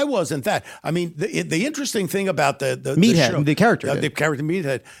I wasn't that. I mean, the interesting thing about the Meathead, the character, the character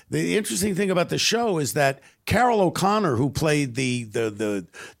Meathead. The interesting thing about the show is that Carol O'Connor, who played the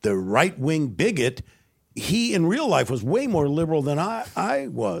right wing bigot, he in real life was way more liberal than I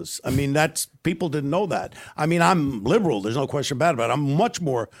was. I mean, people didn't know that. I mean, I'm liberal. There's no question about it. But I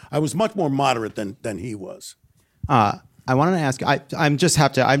was much more moderate than he was. I wanted to ask. I'm just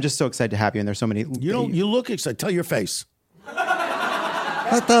so excited to have you. And there's so many. You look excited. Tell your face.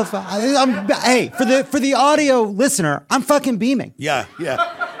 What the fuck? Hey, for the audio listener, I'm fucking beaming. Yeah.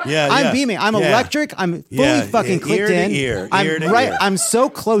 I'm beaming. I'm electric. I'm fully fucking clicked in. Ear to ear. I'm so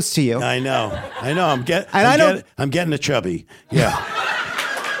close to you. I know. I'm getting a chubby. Yeah.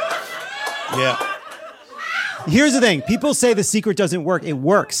 Yeah. Here's the thing. People say the secret doesn't work. It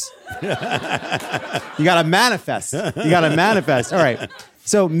works. You got to manifest. All right.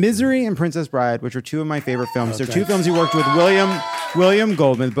 So Misery and Princess Bride, which are two of my favorite films. They're two films you worked with William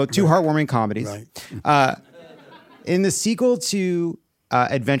Goldman, both two heartwarming comedies. Right. In the sequel to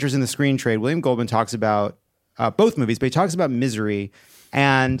Adventures in the Screen Trade, William Goldman talks about both movies, but he talks about Misery.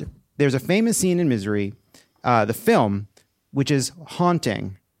 And there's a famous scene in Misery, the film, which is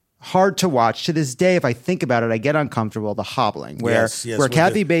haunting. Hard to watch. To this day, if I think about it, I get uncomfortable. The hobbling, where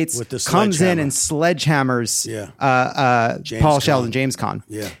Kathy Bates comes in and sledgehammers Paul Sheldon, James Caan.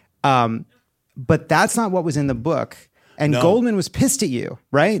 Yeah. But that's not what was in the book. And Goldman was pissed at you,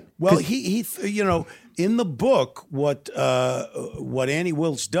 right? Well, he in the book, what Annie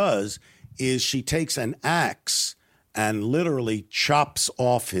Wilkes does is she takes an axe and literally chops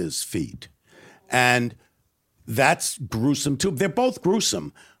off his feet. And that's gruesome too. They're both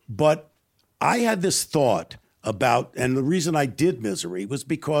gruesome. But I had this thought about, and the reason I did Misery was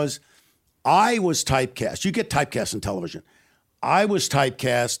because I was typecast. You get typecast in television. I was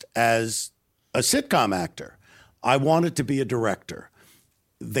typecast as a sitcom actor. I wanted to be a director.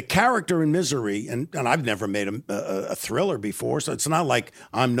 The character in Misery, and I've never made a thriller before, so it's not like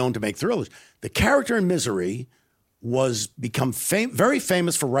I'm known to make thrillers. The character in Misery was become very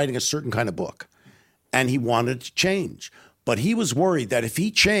famous for writing a certain kind of book, and he wanted to change. But he was worried that if he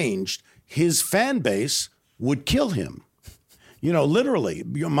changed, his fan base would kill him. Literally,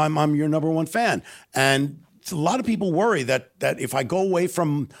 I'm your number one fan. And a lot of people worry that if I go away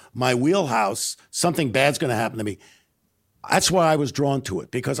from my wheelhouse, something bad's going to happen to me. That's why I was drawn to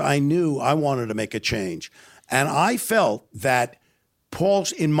it, because I knew I wanted to make a change. And I felt that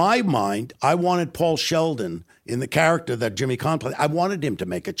in my mind, I wanted Paul Sheldon in the character that Jimmy Caan played. I wanted him to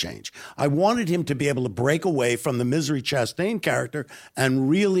make a change. I wanted him to be able to break away from the Misery Chastain character and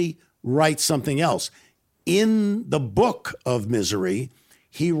really write something else. In the book of Misery,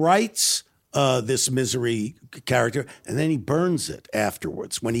 he writes this Misery character, and then he burns it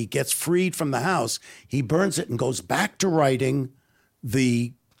afterwards. When he gets freed from the house, he burns it and goes back to writing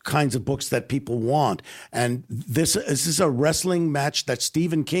the kinds of books that people want. And this is a wrestling match that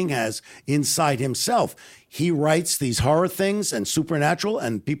Stephen King has inside himself. He writes these horror things and supernatural,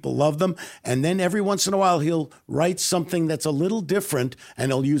 and people love them. And then every once in a while, he'll write something that's a little different,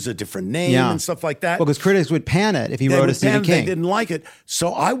 and he'll use a different name and stuff like that. Well, because critics would pan it if he wrote a Stephen King. They didn't like it.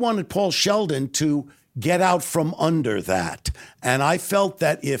 So I wanted Paul Sheldon to get out from under that. And I felt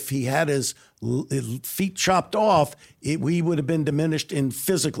that if he had his feet chopped off, we would have been diminished in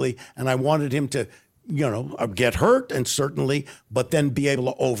physically. And I wanted him to, get hurt, and certainly, but then be able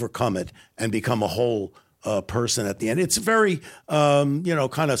to overcome it and become a whole person at the end. It's very, kind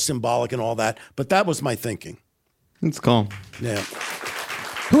of symbolic and all that. But that was my thinking. It's cool. Yeah.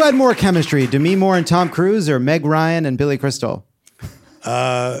 Who had more chemistry, Demi Moore and Tom Cruise, or Meg Ryan and Billy Crystal?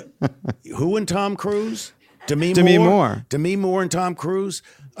 Who and Tom Cruise? Demi Moore. Demi Moore and Tom Cruise.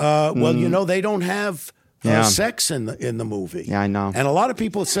 Well, they don't have sex in the movie. Yeah, I know. And a lot of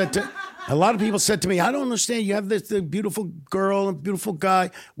people said to me, I don't understand. You have this beautiful girl and beautiful guy.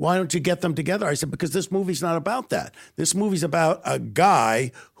 Why don't you get them together? I said, because this movie's not about that. This movie's about a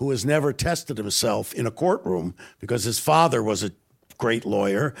guy who has never tested himself in a courtroom because his father was a great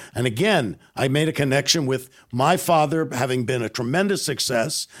lawyer. And again, I made a connection with my father having been a tremendous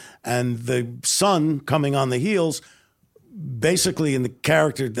success and the son coming on the heels. Basically, in the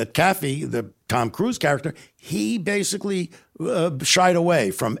character that Kathy, the Tom Cruise character, he basically shied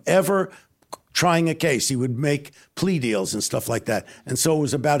away from ever trying a case. He would make plea deals and stuff like that. And so it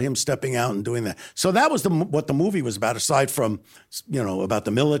was about him stepping out and doing that. So that was what the movie was about, aside from, about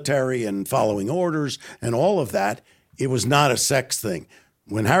the military and following orders and all of that. It was not a sex thing.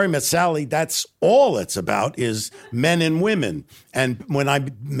 When Harry Met Sally, that's all it's about is men and women. And when I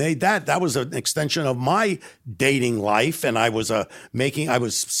made that was an extension of my dating life. And I was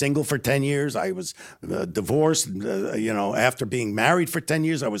single for 10 years. I was divorced, after being married for 10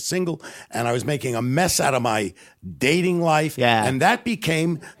 years, I was single and I was making a mess out of my dating life. Yeah. And that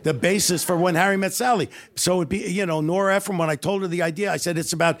became the basis for When Harry Met Sally. So it'd be, Nora Ephron, when I told her the idea, I said,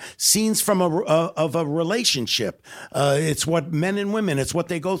 it's about scenes from of a relationship. It's what men and women, it's what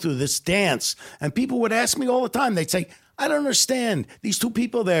they go through, this dance. And people would ask me all the time, they'd say, I don't understand. These two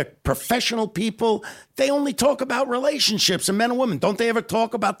people, they're professional people. They only talk about relationships and men and women. Don't they ever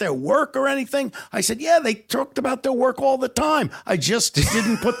talk about their work or anything? I said, yeah, they talked about their work all the time. I just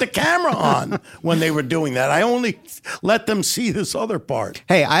didn't put the camera on when they were doing that. I only let them see this other part.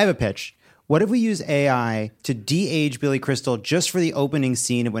 Hey, I have a pitch. What if we use AI to de-age Billy Crystal just for the opening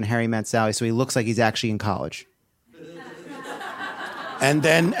scene of When Harry Met Sally so he looks like he's actually in college? And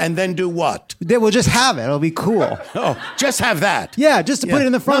then do what? We'll just have it. It'll be cool. Oh, just have that. Yeah, just to put it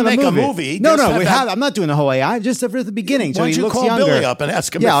in the front of the movie. Make a movie. No, I'm not doing the whole AI. Just at the beginning, so Why he don't you looks call younger. Billy up and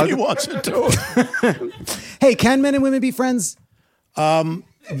ask him if he wants to do it? Hey, can men and women be friends?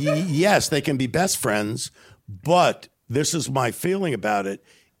 Yes, they can be best friends, but this is my feeling about it.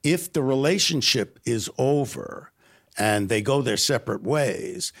 If the relationship is over and they go their separate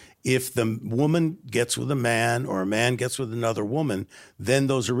ways, if the woman gets with a man or a man gets with another woman, then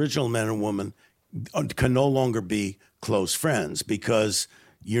those original men and women can no longer be close friends because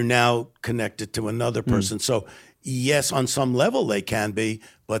you're now connected to another person. So yes, on some level they can be,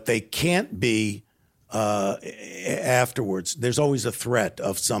 but they can't be afterwards. There's always a threat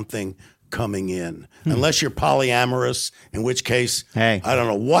of something coming in, unless you're polyamorous, in which case, I don't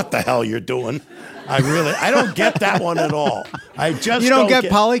know what the hell you're doing. I don't get that one at all. You don't get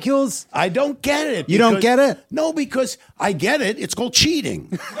polycules? I don't get it. You don't get it? No, because I get it. It's called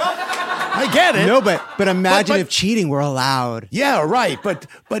cheating. I get it. No, but imagine if cheating were allowed. Yeah, right. But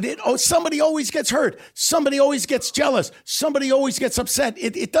somebody always gets hurt. Somebody always gets jealous. Somebody always gets upset.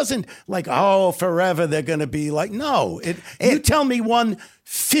 It doesn't forever they're going to be like, no. You tell me one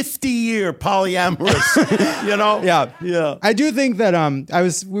 50-year polyamorous, Yeah. I do think that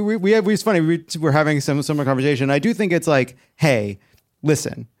it was funny. We were having some similar conversation. I do think it's like, hey,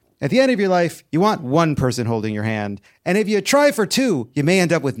 listen, at the end of your life, you want one person holding your hand. And if you try for two, you may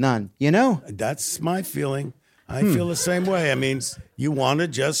end up with none, That's my feeling. I feel the same way. I mean, you want to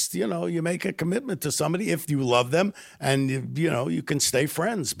just, you make a commitment to somebody if you love them and, you can stay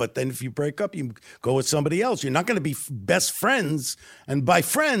friends. But then if you break up, you go with somebody else. You're not going to be best friends. And by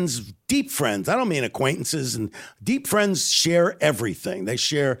friends, deep friends. I don't mean acquaintances. And deep friends share everything. They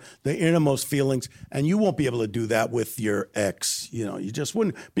share the innermost feelings. And you won't be able to do that with your ex. You just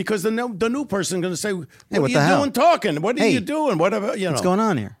wouldn't. Because the new person is going to say, what are you doing talking? What are you doing? Whatever, What's going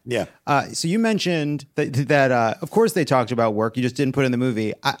on here? Yeah. So you mentioned that of course they talked about work. You just didn't put it in the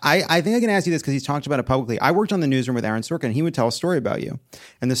movie. I think I can ask you this because he's talked about it publicly. I worked on the newsroom with Aaron Sorkin, and he would tell a story about you.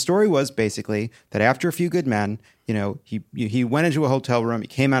 And the story was basically that after A Few Good Men, he went into a hotel room. He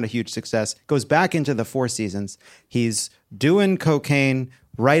came out a huge success, goes back into the Four Seasons. He's doing cocaine,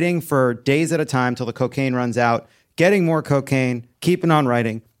 writing for days at a time till the cocaine runs out, getting more cocaine, keeping on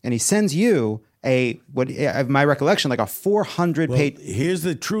writing. And he sends you my recollection, like a 400-page. Here's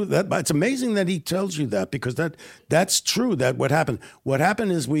the truth. It's amazing that he tells you that because that's true. That what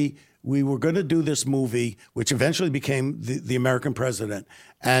happened is we were going to do this movie, which eventually became the American President.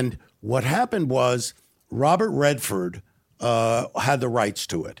 And what happened was Robert Redford had the rights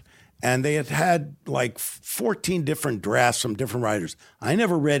to it. And they had like 14 different drafts from different writers. I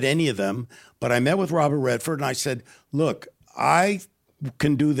never read any of them, but I met with Robert Redford and I said, look, I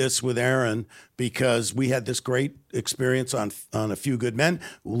can do this with Aaron because we had this great experience on A Few Good Men.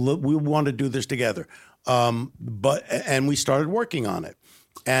 We want to do this together. And we started working on it.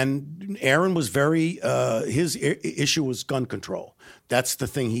 And Aaron was very, his issue was gun control. That's the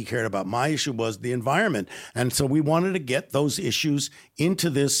thing he cared about. My issue was the environment. And so we wanted to get those issues into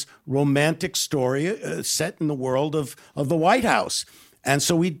this romantic story set in the world of the White House. And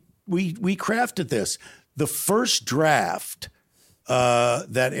so we crafted this. The first draft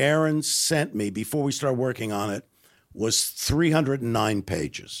that Aaron sent me before we started working on it was 309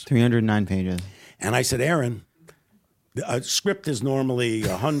 pages. 309 pages. And I said, Aaron, a script is normally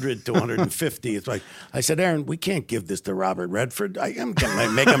 100 to 150. It's like, I said, Aaron, we can't give this to Robert Redford. I'm going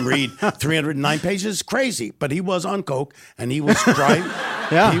to make him read 309 pages. It's crazy. But he was on coke, and he was trying.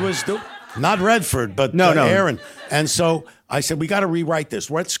 Yeah. He was not Redford, but no. Aaron. And so I said, we got to rewrite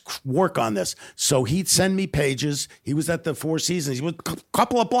this. Let's work on this. So he'd send me pages. He was at the Four Seasons. He was a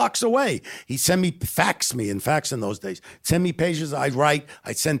couple of blocks away. He'd fax in those days. Send me pages. I'd write.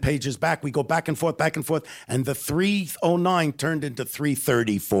 I'd send pages back. We go back and forth. And the 309 turned into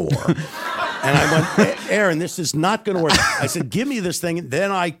 334. And I went, Aaron, this is not going to work. I said, give me this thing.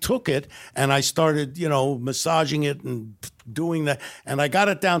 Then I took it and I started, massaging it and doing that. And I got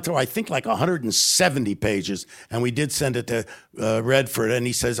it down to, I think, like 170 pages. And we did send it to Redford. And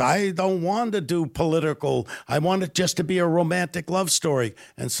he says, I don't want to do political. I want it just to be a romantic love story.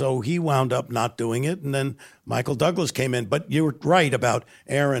 And so he wound up not doing it. And then Michael Douglas came in. But you were right about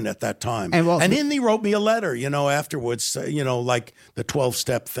Aaron at that time. And then he wrote me a letter, afterwards, like the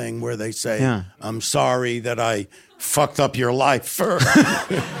 12-step thing where they say, I'm sorry that I fucked up your life.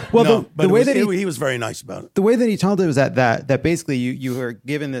 Well, the way that he was very nice about it. The way that he told it was that basically you were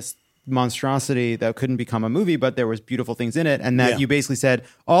given this monstrosity that couldn't become a movie, but there was beautiful things in it, and that you basically said,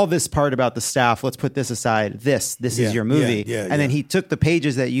 all this part about the staff, let's put this aside. This is your movie. And then he took the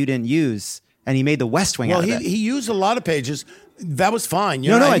pages that you didn't use and he made the West Wing out of it. He used a lot of pages. That was fine.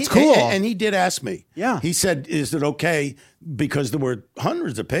 It's cool. And he did ask me. Yeah. He said, is it okay? Because there were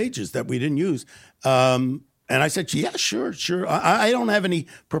hundreds of pages that we didn't use. And I said, yeah, sure. I don't have any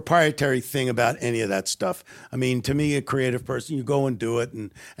proprietary thing about any of that stuff. I mean, to me, a creative person, you go and do it.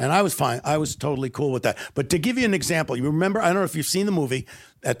 And I was fine. I was totally cool with that. But to give you an example, you remember, I don't know if you've seen the movie,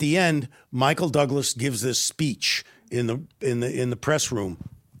 at the end, Michael Douglas gives this speech in the press room,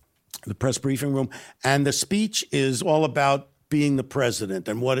 the press briefing room. And the speech is all about being the president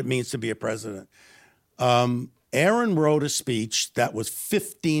and what it means to be a president. Aaron wrote a speech that was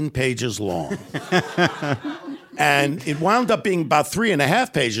 15 pages long. And it wound up being about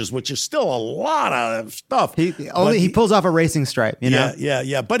 3.5 pages, which is still a lot of stuff. He pulls off a racing stripe,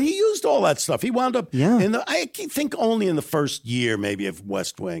 Yeah. But he used all that stuff. He wound up I think only in the first year maybe of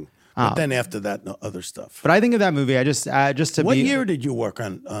West Wing. But then after that, no other stuff. But I think of that movie, What year did you work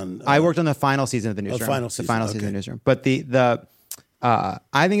on? I worked on the final season of the Newsroom. The final season of the Newsroom. But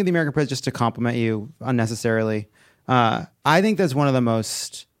I think of the American Press, just to compliment you unnecessarily, I think that's one of the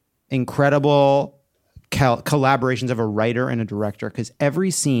most incredible collaborations of a writer and a director, because every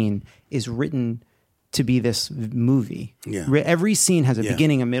scene is written to be this movie. Yeah. Every scene has a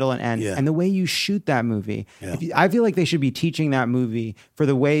beginning, a middle, and end. Yeah. And the way you shoot that movie, I feel like they should be teaching that movie for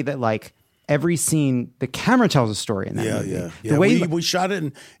the way that, like, every scene, the camera tells a story in that movie. The way we shot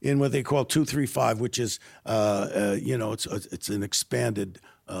it in what they call 2-3-5, which is it's an expanded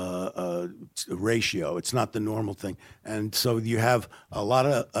ratio. It's not the normal thing, and so you have a lot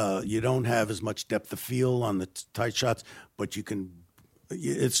of you don't have as much depth of field on the tight shots, but you can.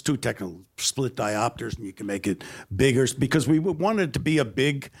 It's too technical. Split diopters, and you can make it bigger because we wanted it to be a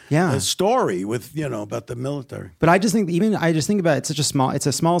big story with about the military. But I just think about it, it's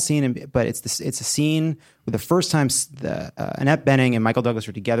a small scene, but it's a scene where the first time Annette Bening and Michael Douglas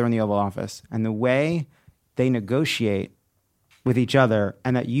are together in the Oval Office, and the way they negotiate with each other,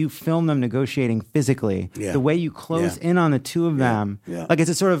 and that you film them negotiating physically, the way you close in on the two of them, like it's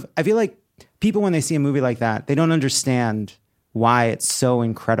a sort of. I feel like people, when they see a movie like that, they don't understand why it's so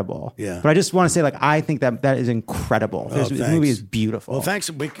incredible. Yeah. But I just want to say, like, I think that is incredible. This movie is beautiful. Well, thanks.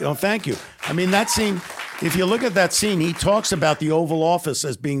 Thank you. I mean, that scene, if you look at that scene, he talks about the Oval Office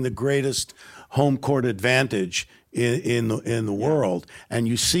as being the greatest home court advantage in the world. And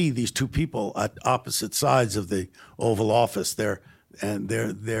you see these two people at opposite sides of the Oval Office. They're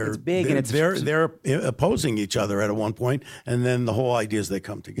big, and they're opposing each other at one point, and then the whole idea is they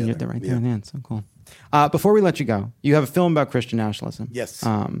come together. They're right there in the end. So cool. Before we let you go, you have a film about Christian nationalism. Yes.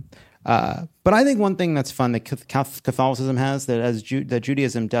 But I think one thing that's fun that Catholicism has that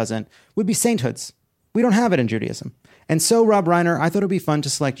Judaism doesn't would be sainthoods. We don't have it in Judaism. And so, Rob Reiner, I thought it would be fun to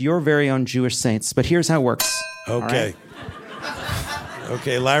select your very own Jewish saints. But here's how it works. Okay.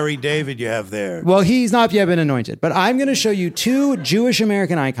 Okay, Larry David you have there. Well, he's not yet been anointed. But I'm going to show you two Jewish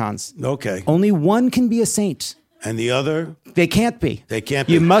American icons. Okay. Only one can be a saint. And the other? They can't be. They can't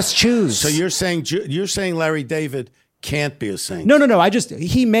be. You must choose. So you're saying Larry David can't be a saint? No.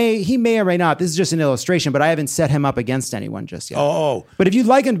 He may or may not. This is just an illustration, but I haven't set him up against anyone just yet. Oh. But if you'd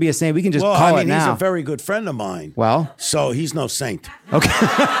like him to be a saint, we can just call it now. He's a very good friend of mine. Well? So he's no saint. Okay.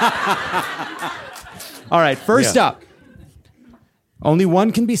 All right, first up. Only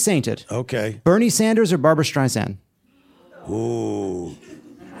one can be sainted. Okay. Bernie Sanders or Barbra Streisand? Ooh.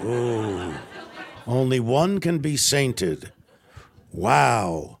 Only one can be sainted.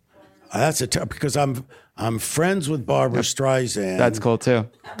 Wow. That's because I'm friends with Barbra Streisand. That's cool too.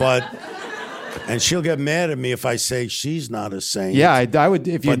 And she'll get mad at me if I say she's not a saint. Yeah, I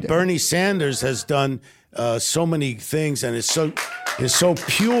would. But Bernie Sanders has done so many things and is so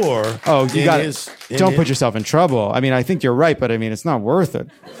pure. Oh, you don't put yourself in trouble. I mean, I think you're right, but I mean, it's not worth it.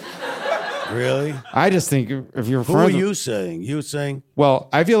 Really? I just think if you're Who are you saying? You saying? Well,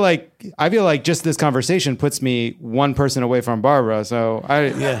 I feel like just this conversation puts me one person away from Barbara. So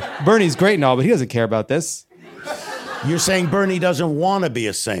Bernie's great and all, but he doesn't care about this. You're saying Bernie doesn't want to be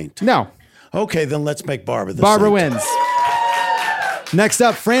a saint? No. Okay, then let's make Barbara the Barbara saint. wins. Next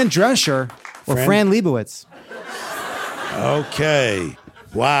up, Fran Drescher or Fran Lebowitz. Okay.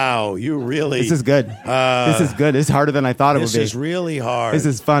 Wow, you really... This is good. This is good. This is harder than I thought it would be. This is really hard. This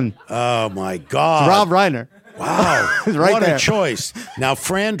is fun. Oh, my God. It's Rob Reiner. Wow. Right what there. a choice. Now,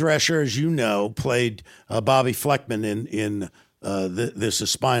 Fran Drescher, as you know, played Bobby Fleckman in This is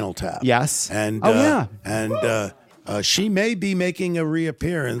Spinal Tap. Yes. And, she may be making a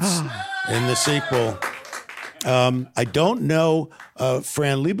reappearance in the sequel. I don't know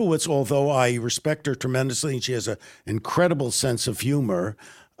Fran Lebowitz, although I respect her tremendously, and she has an incredible sense of humor.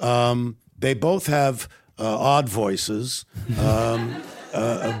 They both have odd voices,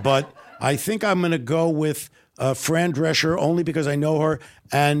 but I think I'm going to go with Fran Drescher only because I know her,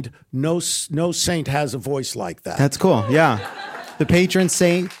 and no saint has a voice like that. That's cool. Yeah, the patron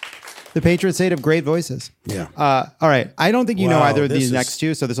saint of great voices. Yeah. All right. I don't think you know Wow, either of this these is- next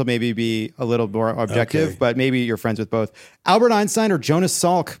two, so this will maybe be a little more objective, Okay. but maybe you're friends with both. Albert Einstein or Jonas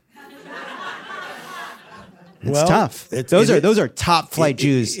Salk? It's Well, tough. Those are top flight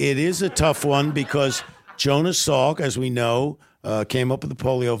Jews. It is a tough one because Jonas Salk, as we know, came up with the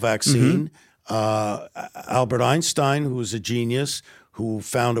polio vaccine. Albert Einstein, who was a genius, who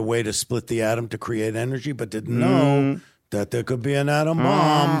found a way to split the atom to create energy, but didn't know that there could be an atom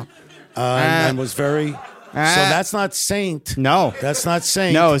bomb, and was very. So that's not saint. No, that's not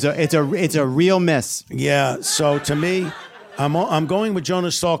saint. No, it's a real miss. Yeah. So to me, I'm going with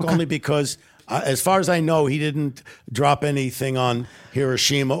Jonas Salk only because, as far as I know, he didn't drop anything on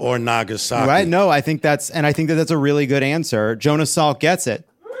Hiroshima or Nagasaki. Right? No, I think that's a really good answer. Jonas Salk gets it.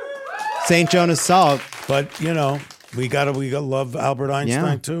 Saint Jonas Salk. But we gotta love Albert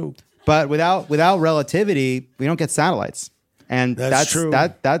Einstein too. But without relativity, we don't get satellites, and that's true.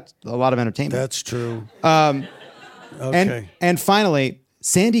 That's a lot of entertainment. That's true. Okay. And finally,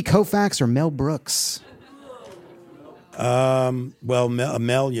 Sandy Koufax or Mel Brooks? Well,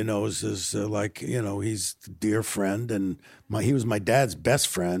 Mel, is like, he's a dear friend, and he was my dad's best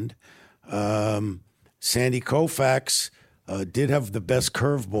friend. Sandy Koufax did have the best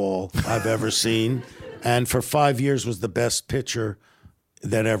curveball I've ever seen, and for 5 years was the best pitcher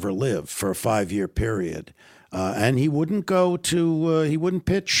that ever lived for a 5-year period. And he wouldn't he wouldn't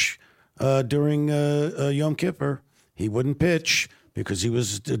pitch during Yom Kippur. He wouldn't pitch because he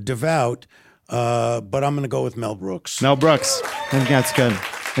was devout. But I'm going to go with Mel Brooks. Mel Brooks. I think that's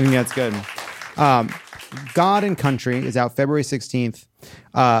good. God and Country is out February 16th.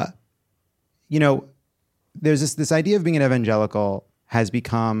 There's this idea of being an evangelical has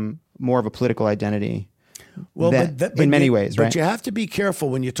become more of a political identity. Well, in many ways, right? But you have to be careful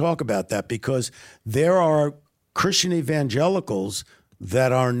when you talk about that because there are Christian evangelicals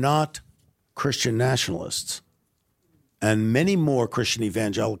that are not Christian nationalists. And many more Christian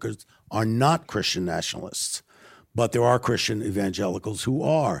evangelicals are not Christian nationalists. But there are Christian evangelicals who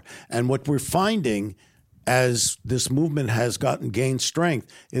are. And what we're finding as this movement has gained strength,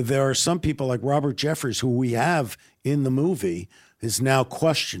 there are some people like Robert Jeffress, who we have in the movie, is now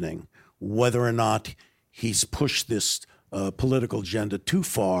questioning whether or not he's pushed this political agenda too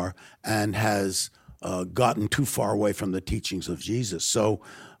far and has gotten too far away from the teachings of Jesus. So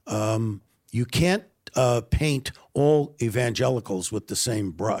you can't paint all evangelicals with the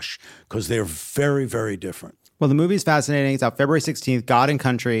same brush because they're very, very different. Well, the movie's fascinating. It's out February 16th. God and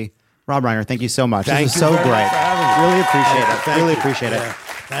Country. Rob Reiner, thank you so much. Thank this you was so very great. much for having me. Really appreciate it. Thank Really you. appreciate Yeah. it.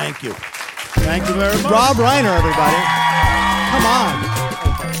 Thank you. Thank you very much. Rob Reiner, everybody. Come on.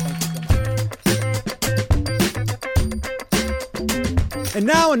 And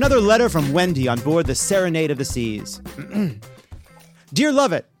now another letter from Wendy on board the Serenade of the Seas. Dear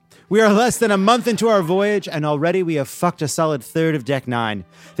Lovett, we are less than a month into our voyage, and already we have fucked a solid third of Deck 9.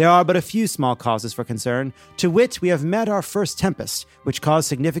 There are but a few small causes for concern. To wit, we have met our first tempest, which caused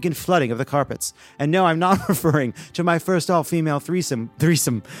significant flooding of the carpets. And no, I'm not referring to my first all-female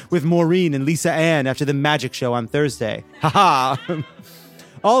threesome with Maureen and Lisa Ann after the magic show on Thursday. Ha-ha!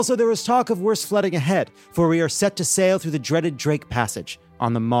 Also, there is talk of worse flooding ahead, for we are set to sail through the dreaded Drake Passage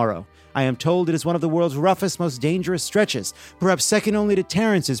on the morrow. I am told it is one of the world's roughest, most dangerous stretches, perhaps second only to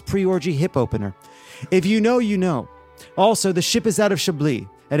Terrence's pre-orgy hip opener. If you know, you know. Also, the ship is out of Chablis,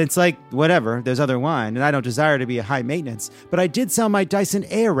 and it's like, whatever, there's other wine, and I don't desire to be a high maintenance, but I did sell my Dyson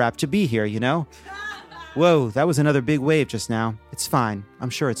Airwrap to be here, you know? Whoa, that was another big wave just now. It's fine. I'm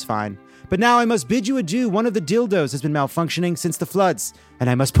sure it's fine. But now I must bid you adieu. One of the dildos has been malfunctioning since the floods, and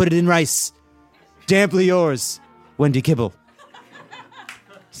I must put it in rice. Damply yours, Wendy Kibble.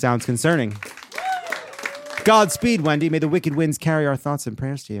 Sounds concerning. Godspeed, Wendy. May the wicked winds carry our thoughts and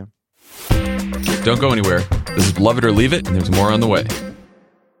prayers to you. Don't go anywhere. This is Love It or Leave It, and there's more on the way.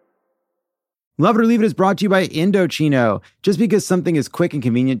 Love It or Leave It is brought to you by Indochino. Just because something is quick and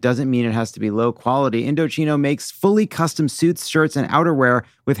convenient doesn't mean it has to be low quality. Indochino makes fully custom suits, shirts, and outerwear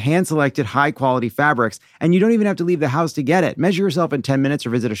with hand-selected high-quality fabrics, and you don't even have to leave the house to get it. Measure yourself in 10 minutes or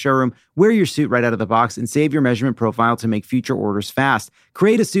visit a showroom, wear your suit right out of the box, and save your measurement profile to make future orders fast.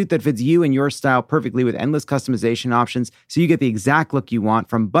 Create a suit that fits you and your style perfectly with endless customization options so you get the exact look you want,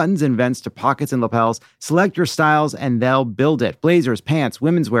 from buttons and vents to pockets and lapels. Select your styles and they'll build it. Blazers, pants,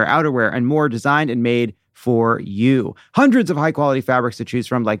 women's wear, outerwear, and more designed and made for you. Hundreds of high-quality fabrics to choose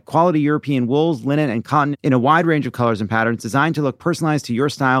from, like quality European wools, linen, and cotton in a wide range of colors and patterns, designed to look personalized to your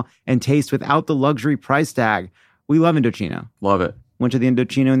style and taste without the luxury price tag. We love Indochino. Love it. Went to the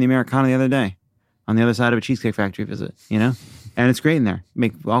Indochino in the Americana the other day, on the other side of a Cheesecake Factory visit, you know? And it's great in there.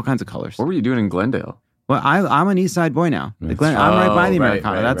 Make all kinds of colors. What were you doing in Glendale? Well, I'm an East Side boy now. I'm right by the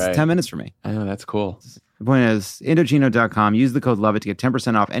Americana. That's 10 minutes for me. Oh, that's cool. The point is, Indochino.com. Use the code LOVEIT to get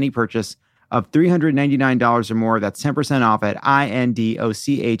 10% off any purchase of $399 or more. That's 10% off at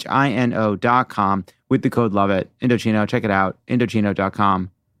INDOCHINO.com with the code LOVEIT. Indochino, check it out.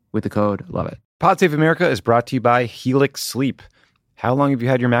 Indochino.com with the code LOVEIT. Pod Save America is brought to you by Helix Sleep. How long have you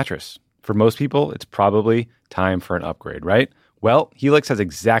had your mattress? For most people, it's probably time for an upgrade, right? Well, Helix has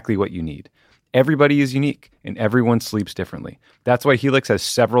exactly what you need. Everybody is unique, and everyone sleeps differently. That's why Helix has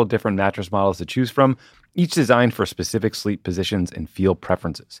several different mattress models to choose from, each designed for specific sleep positions and feel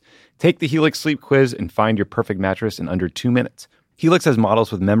preferences. Take the Helix Sleep Quiz and find your perfect mattress in under 2 minutes. Helix has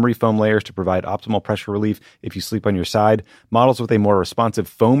models with memory foam layers to provide optimal pressure relief if you sleep on your side, models with a more responsive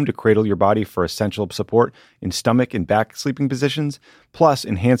foam to cradle your body for essential support in stomach and back sleeping positions, plus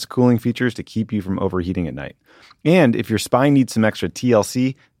enhanced cooling features to keep you from overheating at night. And if your spine needs some extra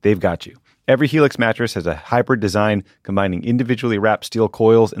TLC, they've got you. Every Helix mattress has a hybrid design combining individually wrapped steel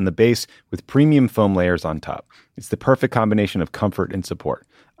coils in the base with premium foam layers on top. It's the perfect combination of comfort and support.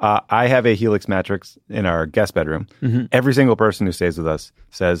 I have a Helix mattress in our guest bedroom. Mm-hmm. Every single person who stays with us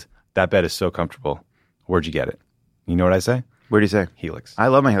says, that bed is so comfortable. Where'd you get it? You know what I say? Where do you say? Helix. I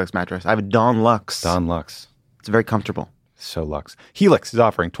love my Helix mattress. I have a Dawn Luxe. Dawn Luxe. It's very comfortable. So Luxe. Helix is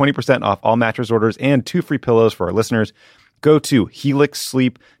offering 20% off all mattress orders and 2 free pillows for our listeners. Go to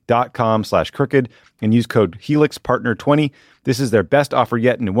helixsleep.com/crooked and use code HelixPartner20. This is their best offer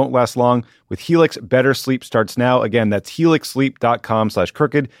yet, and it won't last long. With Helix, better sleep starts now. Again, that's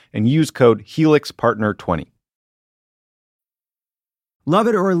helixsleep.com/crooked and use code HelixPartner20. Love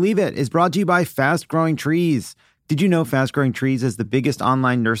It or Leave It is brought to you by Fast Growing Trees. Did you know Fast Growing Trees is the biggest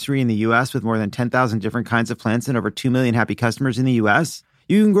online nursery in the U.S. with more than 10,000 different kinds of plants and over 2 million happy customers in the U.S.?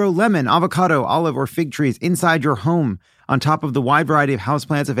 You can grow lemon, avocado, olive, or fig trees inside your home. On top of the wide variety of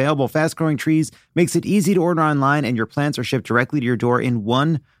houseplants available, Fast Growing Trees makes it easy to order online, and your plants are shipped directly to your door in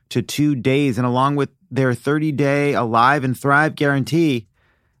 1 to 2 days. And along with their 30-day Alive and Thrive guarantee,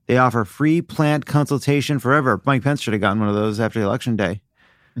 they offer free plant consultation forever. Mike Pence should have gotten one of those after Election Day.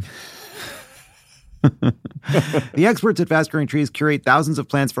 The experts at Fast Growing Trees curate thousands of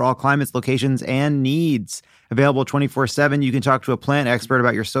plants for all climates, locations, and needs. Available 24/7, you can talk to a plant expert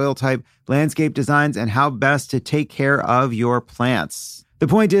about your soil type, landscape designs, and how best to take care of your plants. The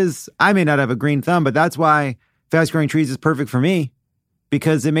point is, I may not have a green thumb, but that's why Fast Growing Trees is perfect for me,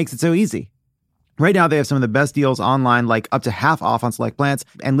 because it makes it so easy. Right now, they have some of the best deals online, like up to half off on select plants.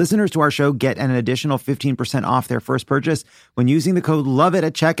 And listeners to our show get an additional 15% off their first purchase when using the code LOVEIT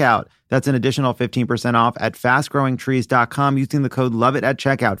at checkout. That's an additional 15% off at fastgrowingtrees.com using the code LOVEIT at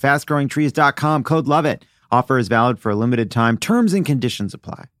checkout. Fastgrowingtrees.com, code LOVEIT. Offer is valid for a limited time. Terms and conditions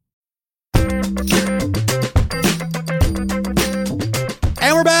apply.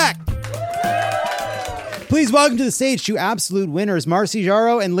 Please welcome to the stage two absolute winners, Marcy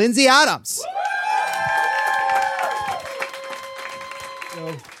Jarreau and Lindsay Adams.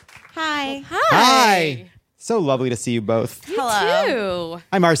 Hi. Hi. So lovely to see you both. Hello.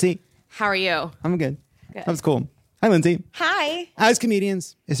 Hi, Marcy. How are you? I'm good. Good. That was cool. Hi, Lindsay. Hi. As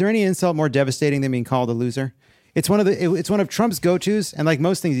comedians, is there any insult more devastating than being called a loser? It's one of Trump's go-tos, and like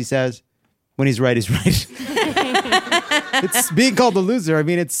most things he says, when he's right, he's right. It's being called a loser. I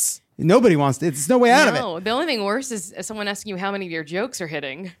mean, nobody wants to. It's no way out of it. No, the only thing worse is someone asking you how many of your jokes are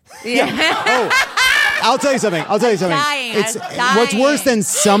hitting. I'll tell you something. dying. It's I'm dying. what's worse than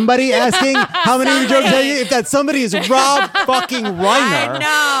somebody asking how many of your jokes are if that somebody is Rob fucking Reiner. I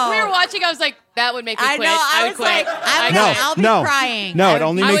know. We were watching. I was like, that would make me I quit. know. I would was quit. like, I'll be crying. No, it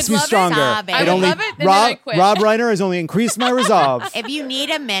only makes me stronger. I would love it, and then I quit. Rob Reiner has only increased my resolve. If you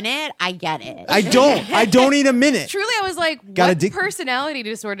need a minute, I get it. I don't need a minute. Truly, I was like, what personality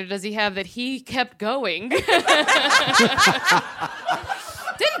disorder does he have that he kept going?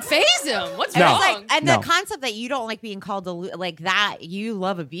 Didn't phase him. What's And wrong? it's like, and the concept that you don't like being called like that, you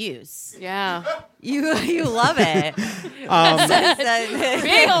love abuse. Yeah, you love it. Big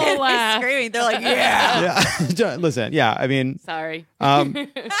ol' laugh. Screaming. They're like, yeah. Listen, yeah. I mean, sorry.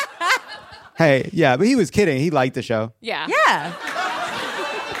 Hey, yeah, but he was kidding. He liked the show. Yeah.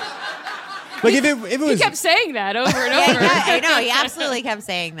 Like if it was, he kept saying that over and over. I know. He absolutely kept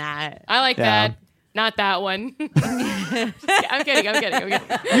saying that. I like that. Not that one. I'm kidding.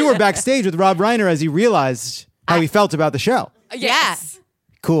 You were backstage with Rob Reiner as he realized how he felt about the show. Yes.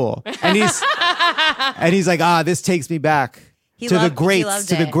 Cool. And he's like, this takes me back to the greats,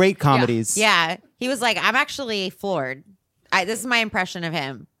 to the great comedies. Yeah. He was like, I'm actually floored. This is my impression of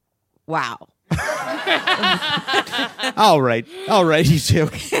him. Wow. All right, you two.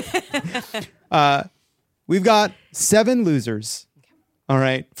 We've got 7 losers. All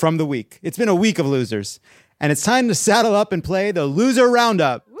right, from the week. It's been a week of losers. And it's time to saddle up and play the Loser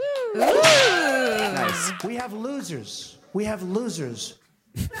Roundup. Ooh. Nice. We have losers.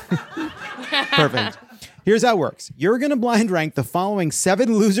 Perfect. Here's how it works. You're going to blind rank the following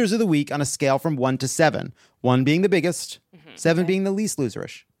 7 losers of the week on a scale from 1 to 7. 1 being the biggest, 7 being the least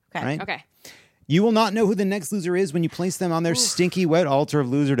loserish. Okay. Right? Okay. You will not know who the next loser is when you place them on their stinky wet altar of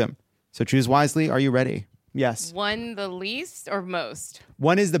loserdom. So choose wisely. Are you ready? Yes. 1 the least or most?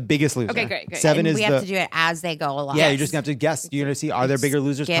 1 is the biggest loser. Okay, great. 7 and is we have to do it as they go along. Yeah, you're just going to have to guess. You're going to see, are there bigger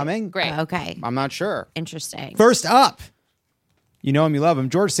losers coming? Great. Okay. I'm not sure. Interesting. First up, you know him, you love him.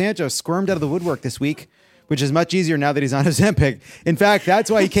 George Santos squirmed out of the woodwork this week, which is much easier now that he's on Ozempic. In fact,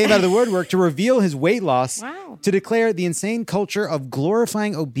 that's why he came out of the woodwork to reveal his weight loss, to declare the insane culture of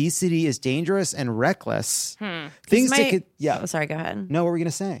glorifying obesity is dangerous and reckless. Oh, sorry, go ahead. No, what were we going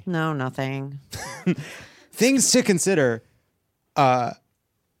to say? No, nothing. Things to consider. An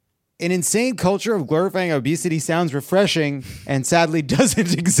insane culture of glorifying obesity sounds refreshing and sadly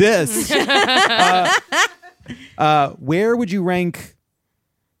doesn't exist. Where would you rank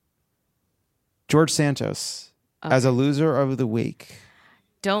George Santos as a loser of the week?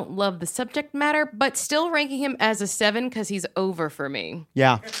 Don't love the subject matter, but still ranking him as a 7 because he's over for me.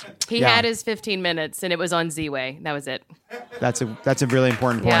 Yeah. He had his 15 minutes and it was on Z-Way. That was it. That's a really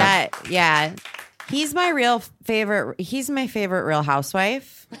important point. Yeah. He's my favorite Real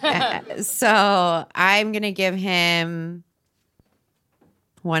Housewife. So I'm gonna give him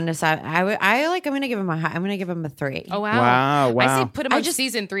 1 to 7. I'm gonna give him a 3. Oh wow! Wow. I say put him on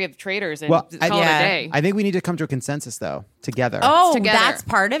season 3 of Traitors and call it a day. I think we need to come to a consensus though, together. Oh, that's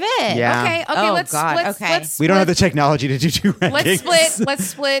part of it. Yeah. Okay. Oh, Let's we don't have the technology to do 2 rankings. Let's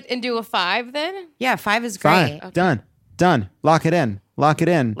split and do a 5 then. Yeah, 5 is great. Okay. Done. Lock it in.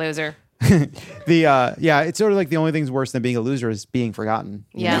 Loser. It's sort of like the only thing's worse than being a loser is being forgotten.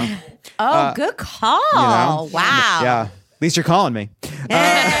 You know? Good call. Wow. Yeah. At least you're calling me.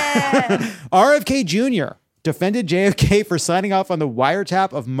 RFK Jr. defended JFK for signing off on the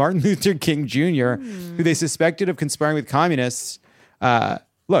wiretap of Martin Luther King Jr., who they suspected of conspiring with communists.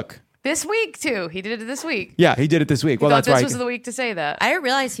 Look. This week too. He did it this week. Yeah, he did it this week. Well, that's this was the week to say that. I didn't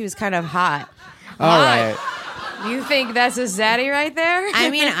realize he was kind of hot. All right. You think that's a zaddy right there? I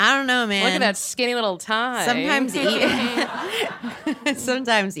mean, I don't know, man. Look at that skinny little tie. Sometimes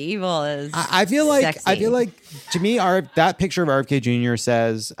evil is. I feel like sexy. to me, that picture of RFK Jr.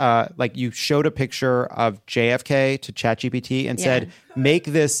 says like you showed a picture of JFK to ChatGPT and said, "Make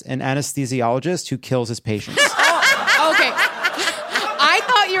this an anesthesiologist who kills his patients." Okay. I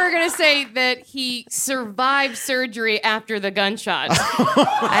thought you were going to say that he survived surgery after the gunshot.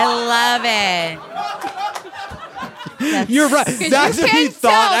 I love it. You're right. That's what you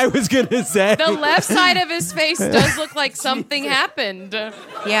thought I was going to say. The left side of his face does look like something happened.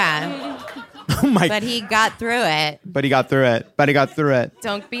 Yeah. Oh my! But he got through it. But he got through it.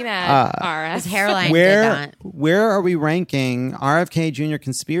 Don't be mad, RF. His hairline did not. Where are we ranking RFK Jr.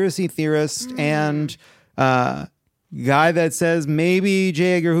 conspiracy theorist and guy that says maybe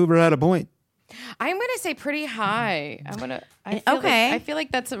J. Edgar Hoover had a point? I'm gonna say pretty high. Okay. I feel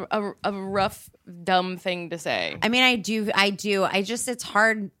like that's a rough, dumb thing to say. I mean, I do. It's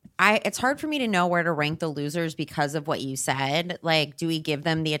hard. It's hard for me to know where to rank the losers because of what you said. Like, do we give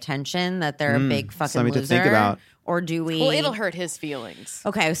them the attention that they're a big fucking something loser? to think about. Or do we? Well, it'll hurt his feelings.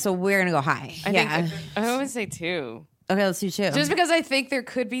 Okay, so we're gonna go high. I would say 2. Okay, let's do 2. Just because I think there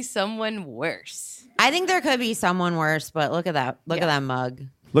could be someone worse. I think there could be someone worse, but look at that. Look at that mug.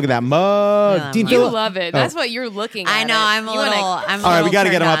 Look at that mug. Dean You Phillips. love it. That's what you're looking at. I know. I'm a little. All right, we got to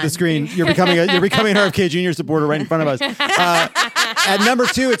get him off the screen. You're becoming an RFK Jr. supporter right in front of us. At number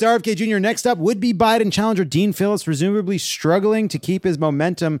 2, it's RFK Jr. Next up, would-be Biden challenger Dean Phillips, presumably struggling to keep his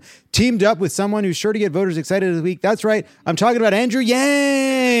momentum, teamed up with someone who's sure to get voters excited this week. That's right. I'm talking about Andrew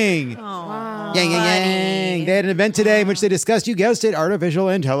Yang. Oh, Yang. They had an event today in which they discussed, you guessed it, artificial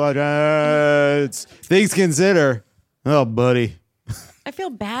intelligence. Things to consider. Oh, buddy. I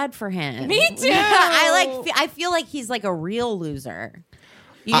feel bad for him. Me too. I feel like he's like a real loser.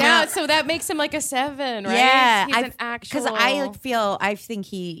 Yeah, so that makes him like a 7, right? Yeah, he's an actual. Because I think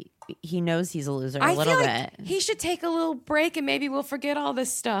he knows he's a loser a little feel bit. like he should take a little break and maybe we'll forget all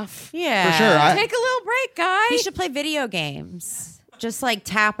this stuff. Yeah, for sure. Take a little break, guy. He should play video games. Just like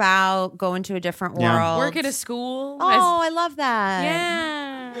tap out, go into a different world. Work at a school. Oh, I love that.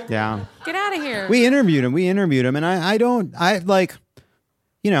 Yeah. Yeah. Get out of here. We interviewed him, and I like,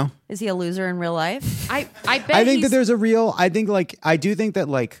 you know. Is he a loser in real life? I bet I think that there's a real, I do think that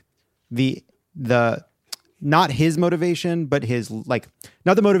like the not his motivation, but his like,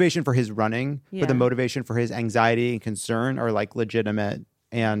 not the motivation for his running, but the motivation for his anxiety and concern are like legitimate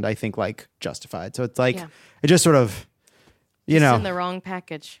and I think like justified. So it's like, it just sort of, you know. in the wrong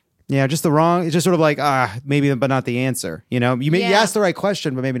package. Yeah, just the wrong. It's just sort of like maybe, but not the answer. You know, you asked the right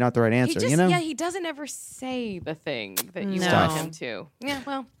question, but maybe not the right answer. You know, he doesn't ever say the thing that you want him to. Yeah,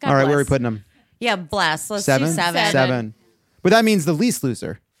 well, God all right, bless. where are we putting him? Yeah, bless. Let's 7? do 7. 7. But that means the least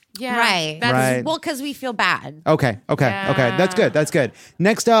loser. Yeah, right. Right. Well, because we feel bad. Okay. That's good.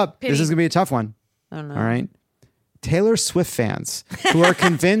 Next up, this is gonna be a tough one. Oh no. All right, Taylor Swift fans who are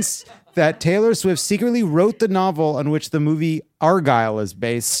convinced that Taylor Swift secretly wrote the novel on which the movie Argylle is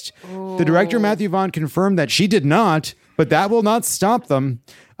based. Ooh. The director, Matthew Vaughn, confirmed that she did not, but that will not stop them.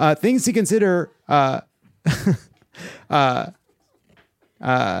 Things to consider,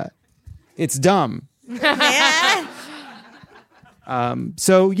 it's dumb.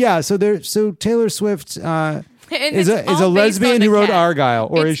 So Taylor Swift is a lesbian who wrote Argylle,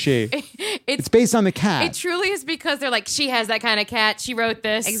 or is she? It's based on the cat. It truly is because they're like, she has that kind of cat. She wrote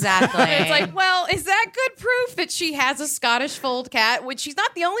this. Exactly. It's like, well, is that good proof that she has a Scottish fold cat? Which she's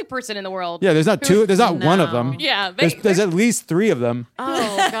not the only person in the world. Yeah, there's not two. There's not one of them. Yeah, there's at least 3 of them.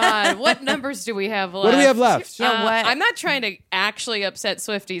 Oh God, what numbers do we have left? What do we have left? Yeah, what? I'm not trying to actually upset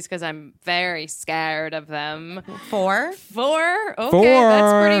Swifties because I'm very scared of them. 4. 4. Okay, 4.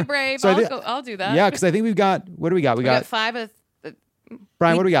 that's pretty brave. So I'll do that. Yeah, because I think we've got. What do we got? We got 5 of.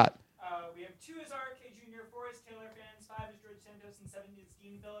 Brian, what do we got? We have 2 is RFK Jr., 4 is Taylor fans, 5 is George Santos, and 7 is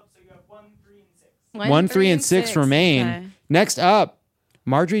Dean Phillips. So you have 1, 3, and 6. 1, 3, and 6 remain. Okay. Next up,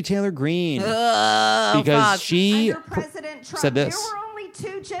 Marjorie Taylor Greene, because she Under President Trump, said this. There were only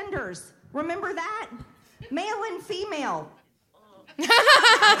 2 genders. Remember that? Male and female.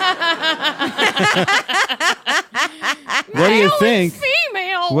 What do you think?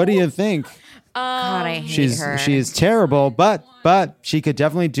 Female. What do you think? God, I hate her. She is terrible, but she could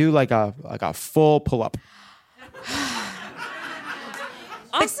definitely do like a full pull up.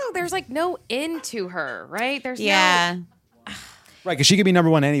 Also, there's like no end to her, right? There's no. Right, because she could be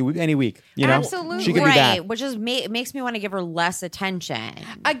number 1 any week. You know, absolutely, she could be that. Which is makes me want to give her less attention.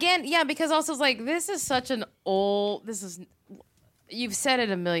 Again, yeah, because also it's like this is such an old. This is. You've said it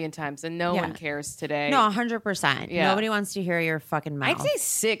a million times, and no one cares today. No, 100%. Yeah. Nobody wants to hear your fucking mouth. I'd say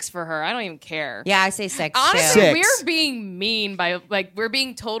 6 for her. I don't even care. Yeah, I say 6. Honestly, too. we're being mean by we're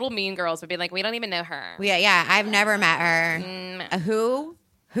being total mean girls. We're being like, we don't even know her. Yeah, I've never met her. Who?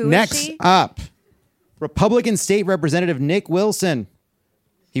 Who Next is she? up, Republican State Representative Nick Wilson.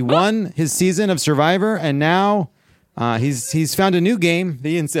 He won his season of Survivor, and now he's found a new game,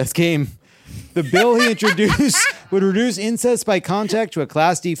 the incest game. The bill he introduced would reduce incest by contact to a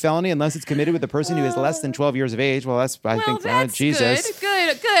Class D felony unless it's committed with a person who is less than 12 years of age. Well, that's that's Jesus.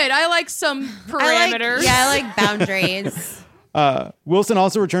 Good. I like some parameters. I like boundaries. Wilson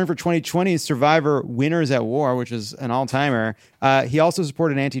also returned for 2020's Survivor Winners at War, which is an all-timer. He also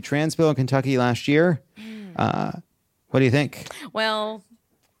supported an anti-trans bill in Kentucky last year. What do you think? Well,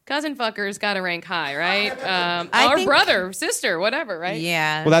 cousin fucker's got to rank high, right? I Or think- brother, sister, whatever, right?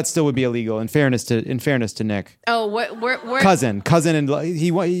 Yeah. Well, that still would be illegal. In fairness to Nick, Oh, where cousin, and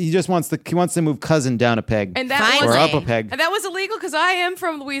he just wants to move cousin down a peg, And that or was up a peg. And that was illegal because I am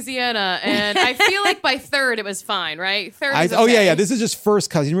from Louisiana, and I feel like by third it was fine, right? Third. Is Oh okay. yeah. This is just first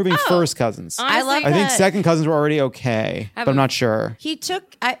cousin. He's moving first cousins. Honestly, I think second cousins were already okay, but I'm not sure. He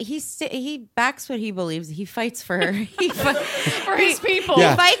took. He backs what he believes. He fights for. for his people.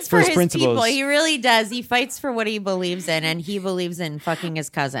 Yeah, He fights for for his his principles. people. He really does. He fights for what he believes in, and he believes in fucking his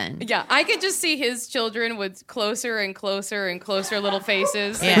cousin. Yeah, I could just see his children with closer and closer and closer little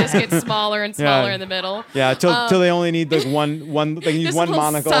faces. They Yeah. just get smaller and smaller in the middle. Yeah, till they only need like one. They need Just one little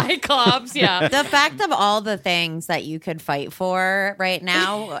monocle. Cyclops, yeah. The fact of all the things that you could fight for right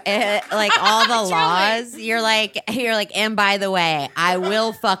now, like all the laws, you're like, and by the way, I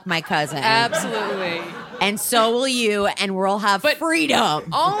will fuck my cousin. Absolutely. And so will you, and we'll have freedom.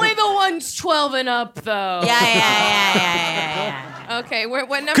 Only the ones 12 and up, though. Yeah. Okay, what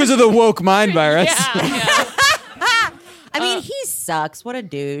number? Because of the woke mind virus. I mean, he sucks. What a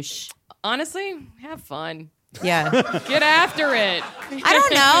douche. Honestly, have fun. Yeah. Get after it. I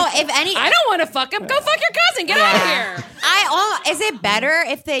don't know if any. I don't want to fuck him. Go fuck your cousin. Get out of here. Is it better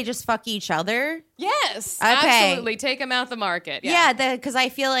if they just fuck each other? Yes. Okay. Absolutely. Take him out the market. Yeah. Yeah, because I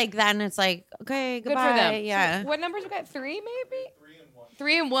feel like then it's like, okay, Good goodbye. for them. Yeah. So what numbers we got? 3 maybe?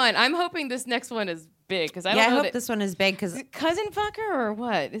 3 and 1. I'm hoping this next one is big because I Yeah, I don't know. hope this one is big because cousin fucker or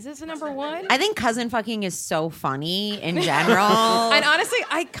what? Is this a number 1? I think cousin fucking is so funny in general. And honestly,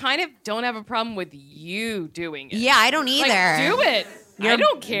 I kind of don't have a problem with you doing it. Yeah, I don't either. Like, do it. I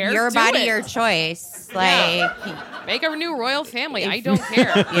don't care. Your Do body, it. your choice. Like, Make a new royal family. I don't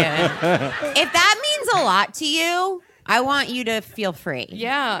care. yeah. If that means a lot to you, I want you to feel free.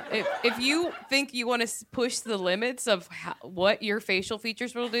 Yeah, if you think you want to push the limits of what your facial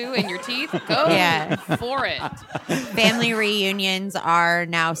features will do and your teeth, go for it. Family reunions are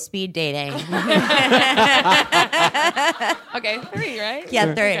now speed dating. Okay, 3, right? Yeah,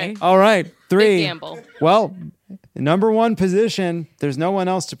 3. Okay. All right, 3. Big gamble. Well, number 1 position. There's no one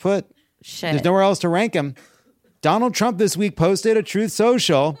else to put. Shit. There's nowhere else to rank him. Donald Trump this week posted a Truth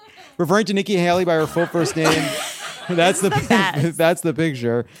Social referring to Nikki Haley by her full first name. That's the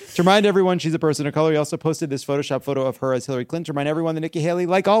picture. To remind everyone she's a person of color, he also posted this Photoshop photo of her as Hillary Clinton to remind everyone that Nikki Haley,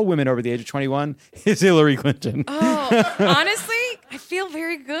 like all women over the age of 21, is Hillary Clinton. Oh, honestly, I feel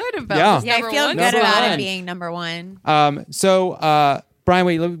very good about this. Yeah, I number feel one. good about one. it being number 1. So, Brian,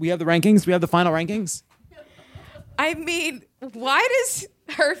 wait, we have the rankings? We have the final rankings? I mean, why does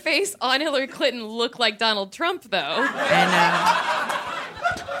her face on Hillary Clinton look like Donald Trump, though? I know.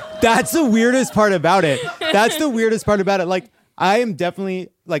 That's the weirdest part about it. Like, I am definitely,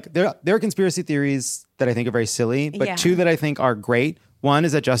 like, there are conspiracy theories that I think are very silly, but 2 that I think are great. One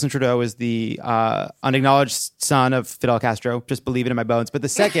is that Justin Trudeau is the unacknowledged son of Fidel Castro. Just believe it in my bones. But the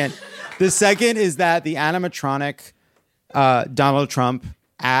second is that the animatronic Donald Trump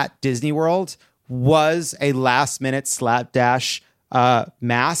at Disney World was a last-minute slapdash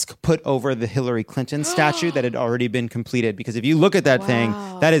mask put over the Hillary Clinton statue that had already been completed. Because if you look at that thing,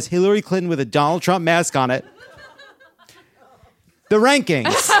 that is Hillary Clinton with a Donald Trump mask on it. The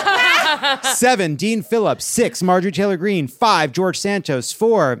rankings. 7, Dean Phillips. 6, Marjorie Taylor Greene. 5, George Santos.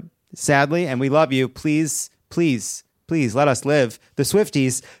 4, sadly, and we love you, please let us live, the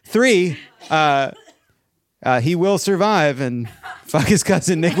Swifties. 3, he will survive and fuck his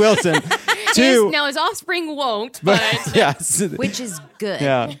cousin Nick Wilson. 2, Now, his offspring won't, but... yes. Which is good.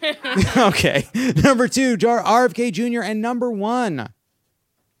 Yeah. Okay. Number 2, RFK Jr. And number 1,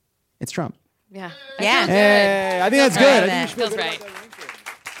 it's Trump. Yeah. Yeah. Hey, I think that's Feels good. right. I think we should Feels right.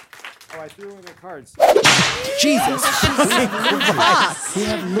 Oh, I threw away my cards. Jesus. We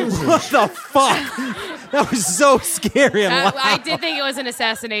have losers. What the fuck? That was so scary and loud. I did think it was an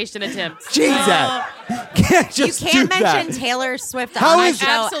assassination attempt. Jesus. Can't You just can't do mention that. Taylor Swift How on a is-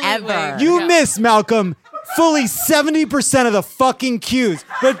 show Absolutely. ever. You miss, Malcolm, fully 70% of the fucking cues.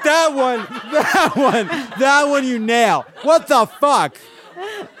 But that one you nail. What the fuck?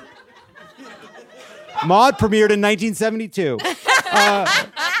 Maude premiered in 1972.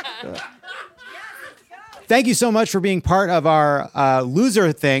 Thank you so much for being part of our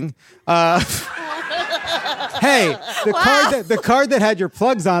loser thing. Hey, the card that had your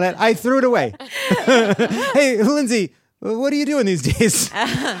plugs on it, I threw it away. Hey, Lindsay, What are you doing these days?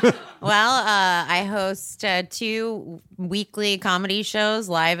 I host 2 weekly comedy shows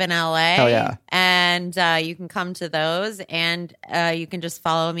live in LA. Hell yeah. And you can come to those, and you can just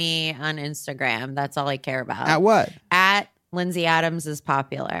follow me on Instagram. That's all I care about. At what? At Lindsay Adams is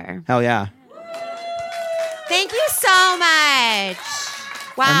popular. Hell yeah. Thank you so much.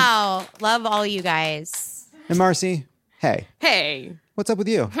 Wow. Love all you guys. And Marcy, hey. Hey. What's up with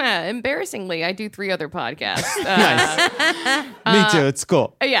you? Embarrassingly, I do 3 other podcasts. Nice. Me too. It's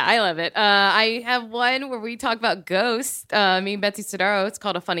cool. Yeah, I love it. I have one where we talk about ghosts, me and Betsy Sodaro. It's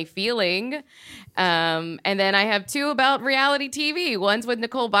called A Funny Feeling. And then I have 2 about reality TV. One's with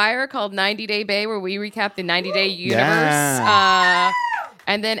Nicole Byer called 90 Day Bay, where we recap the 90-day universe. Yeah.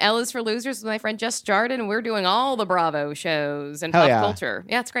 And then L is for Losers with my friend Jess Jardin, and we're doing all the Bravo shows and Hell pop yeah. culture.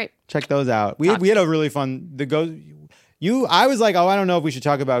 Yeah, it's great. Check those out. We had a really fun I was like, I don't know if we should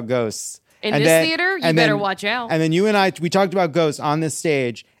talk about ghosts. In this theater, you better watch out. And then you and we talked about ghosts on this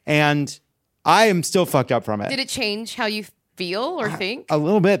stage, and I am still fucked up from it. Did it change how you feel or think? A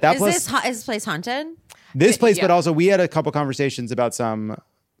little bit. Is this place haunted? This place, Yeah. but also we had a couple conversations about some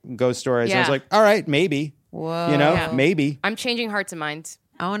ghost stories. I was Yeah. like, all right, maybe. Whoa. Maybe. I'm changing hearts and minds.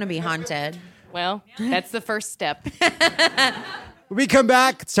 I want to be haunted. Well, that's the first step. When we come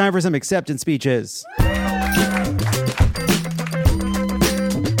back, it's time for some acceptance speeches.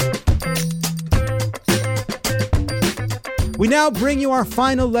 We now bring you our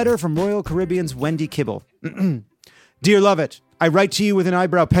final letter from Royal Caribbean's Wendy Kibble. Dear Lovett, I write to you with an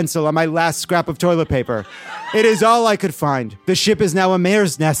eyebrow pencil on my last scrap of toilet paper. It is all I could find. The ship is now a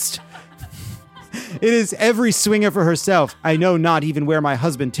mare's nest. It is every swinger for herself. I know not even where my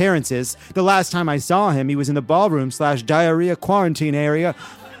husband Terrence is. The last time I saw him, he was in the ballroom/diarrhea quarantine area,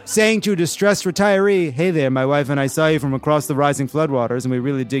 saying to a distressed retiree, "Hey there, my wife and I saw you from across the rising floodwaters, and we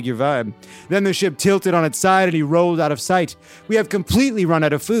really dig your vibe." Then the ship tilted on its side and he rolled out of sight. We have completely run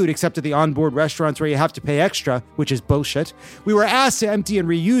out of food, except at the onboard restaurants where you have to pay extra, which is bullshit. We were asked to empty and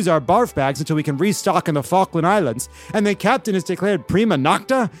reuse our barf bags until we can restock in the Falkland Islands, and the captain is declared prima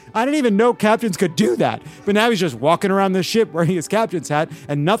nocta? I didn't even know captains could do that, but now he's just walking around the ship wearing his captain's hat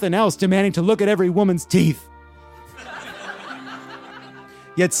and nothing else, demanding to look at every woman's teeth.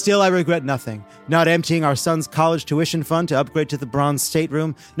 Yet still I regret nothing. Not emptying our son's college tuition fund to upgrade to the bronze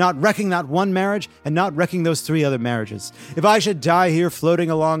stateroom, not wrecking that one marriage, and not wrecking those 3 other marriages. If I should die here floating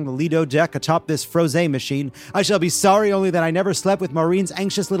along the Lido deck atop this Frosé machine, I shall be sorry only that I never slept with Maureen's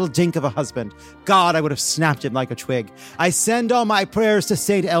anxious little dink of a husband. God, I would have snapped him like a twig. I send all my prayers to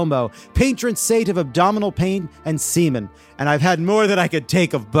Saint Elmo, patron saint of abdominal pain and semen, and I've had more than I could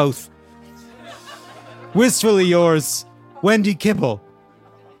take of both. Wistfully yours, Wendy Kibble.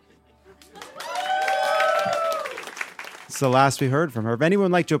 The last we heard from her. If anyone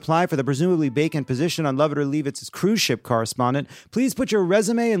would like to apply for the presumably vacant position on Love It or Leave It's cruise ship correspondent, please put your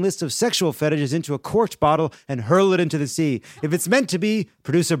resume and list of sexual fetishes into a corked bottle and hurl it into the sea. If it's meant to be,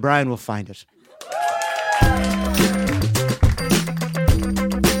 producer Brian will find it.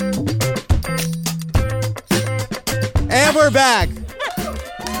 And we're back.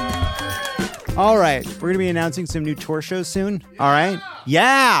 All right, we're going to be announcing some new tour shows soon. All right?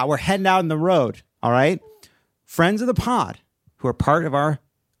 Yeah, we're heading out on the road. All right? Friends of the pod who are part of our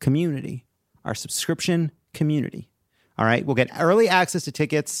community, our subscription community. All right. We'll get early access to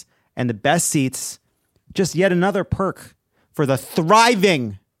tickets and the best seats. Just yet another perk for the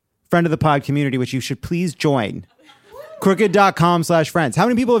thriving friend of the pod community, which you should please join. Crooked.com/friends. How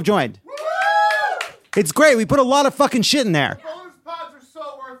many people have joined? It's great. We put a lot of fucking shit in there.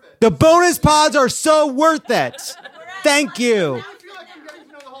 The bonus pods are so worth it. Thank you.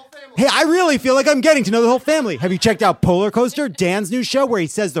 Hey, I really feel like I'm getting to know the whole family. Have you checked out Polar Coaster, Dan's new show where he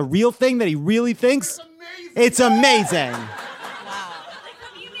says the real thing that he really thinks? It's amazing.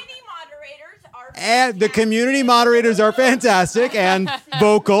 And the community moderators are fantastic and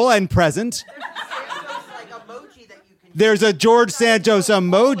vocal and present. There's a George Santos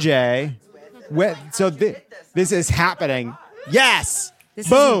emoji. So this is happening. Yes.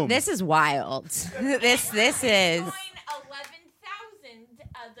 Boom. This is wild. This is.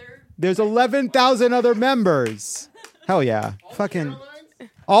 There's 11,000 other members. Hell yeah. Fucking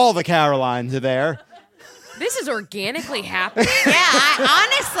all the Carolines are there. This is organically happening.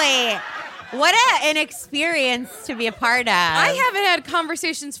 Honestly, what an experience to be a part of. I haven't had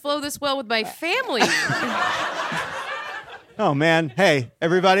conversations flow this well with my family. Oh, man. Hey,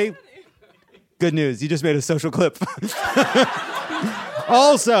 everybody. Good news. You just made a social clip.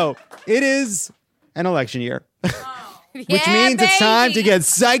 Also, it is an election year. Which means it's time to get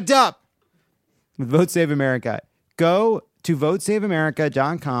psyched up with Vote Save America. Go to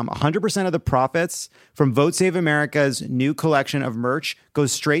votesaveamerica.com. 100% of the profits from Vote Save America's new collection of merch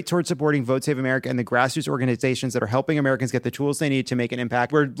goes straight towards supporting Vote Save America and the grassroots organizations that are helping Americans get the tools they need to make an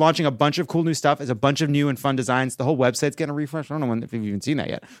impact. We're launching a bunch of cool new stuff. There's a bunch of new and fun designs. The whole website's getting a refresh. I don't know if you've even seen that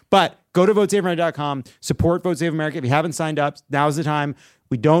yet. But go to votesaveamerica.com. Support Vote Save America. If you haven't signed up, now's the time.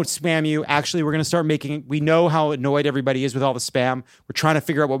 We don't spam you. Actually, we're going to start we know how annoyed everybody is with all the spam. We're trying to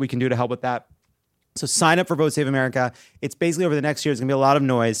figure out what we can do to help with that. So sign up for Vote Save America. It's basically over the next year. It's going to be a lot of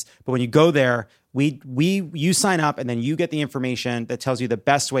noise. But when you go there, you sign up and then you get the information that tells you the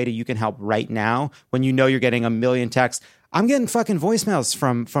best way you can help right now when you know you're getting a million texts. I'm getting fucking voicemails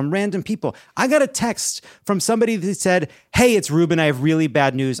from random people. I got a text from somebody that said, "Hey, it's Ruben. I have really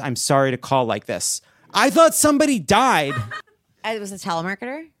bad news. I'm sorry to call like this." I thought somebody died. It was a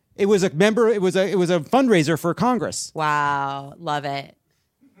telemarketer? It was a fundraiser for Congress. Wow. Love it.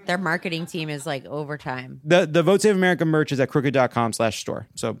 Their marketing team is like overtime. The Vote Save America merch is at crooked.com/store.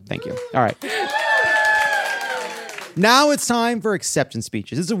 So thank you. All right. Now it's time for acceptance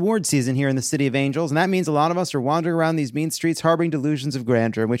speeches. It's award season here in the City of Angels, and that means a lot of us are wandering around these mean streets harboring delusions of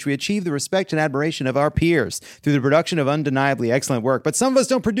grandeur in which we achieve the respect and admiration of our peers through the production of undeniably excellent work. But some of us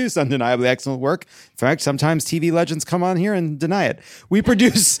don't produce undeniably excellent work. In fact, sometimes TV legends come on here and deny it. We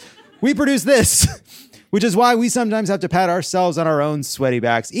produce this, which is why we sometimes have to pat ourselves on our own sweaty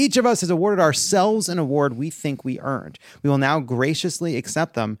backs. Each of us has awarded ourselves an award we think we earned. We will now graciously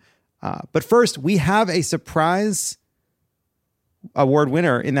accept them. But first, we have a surprise award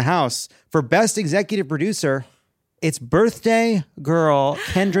winner in the house for Best Executive Producer. It's birthday girl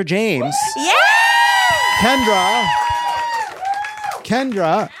Kendra James. Yeah!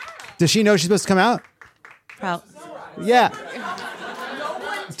 Kendra, does she know she's supposed to come out? Well, yeah.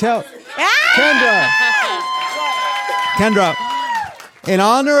 Tell Kendra, in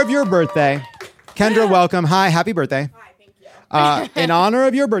honor of your birthday, Kendra, welcome. Hi, happy birthday. Hi, thank you. In honor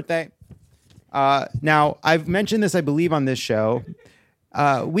of your birthday, now, I've mentioned this, I believe, on this show.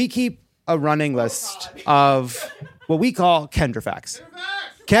 We keep a running list of what we call Kendra Facts.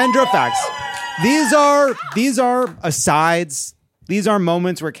 Kendra Facts. These are asides. These are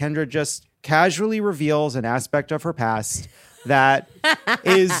moments where Kendra just casually reveals an aspect of her past that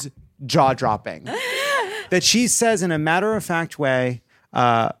is jaw-dropping. That she says in a matter-of-fact way,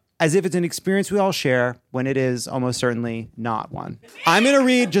 as if it's an experience we all share, when it is almost certainly not one. I'm going to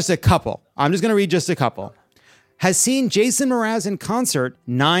read just a couple. Has seen Jason Mraz in concert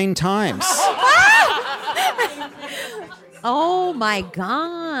 9 times. Oh my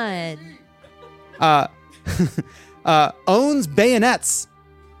God. Owns bayonets.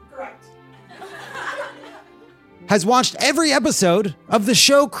 Correct. Has watched every episode of the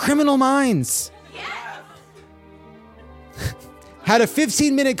show Criminal Minds. Had a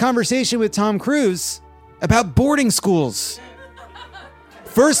 15-minute conversation with Tom Cruise about boarding schools.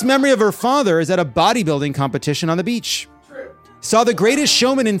 First memory of her father is at a bodybuilding competition on the beach. True. Saw The Greatest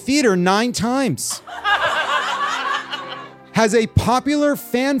Showman in theater 9 times. Has a popular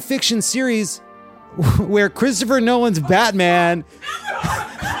fan fiction series where Christopher Nolan's Batman...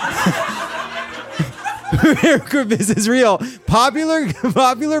 This is real.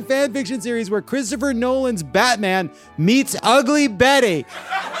 Popular fan fiction series where Christopher Nolan's Batman meets Ugly Betty.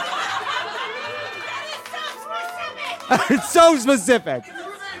 It's so specific.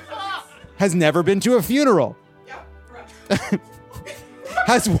 Has never been to a funeral.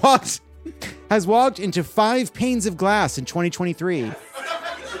 Has walked into 5 panes of glass in 2023.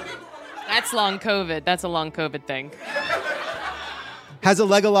 That's long COVID. That's a long COVID thing. Has a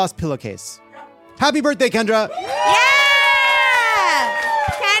Legolas pillowcase. Happy birthday, Kendra. Yeah!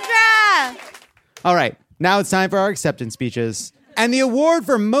 Kendra! All right, now it's time for our acceptance speeches. And the award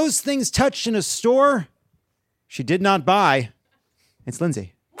for most things touched in a store she did not buy, it's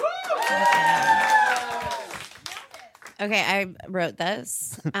Lindsay. Okay, I wrote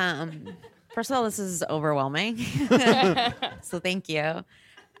this. First of all, this is overwhelming. So thank you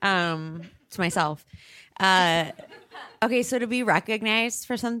to myself. Okay, so to be recognized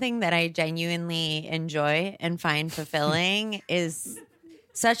for something that I genuinely enjoy and find fulfilling is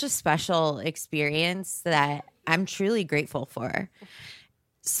such a special experience that I'm truly grateful for.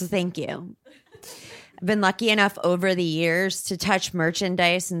 So thank you. I've been lucky enough over the years to touch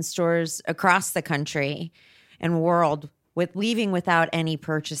merchandise in stores across the country and world with leaving without any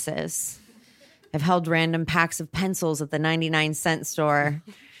purchases. I've held random packs of pencils at the 99-cent store,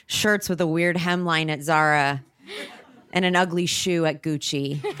 shirts with a weird hemline at Zara, and an ugly shoe at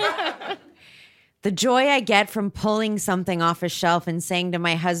Gucci. The joy I get from pulling something off a shelf and saying to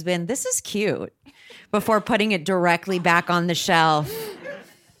my husband, "This is cute," before putting it directly back on the shelf.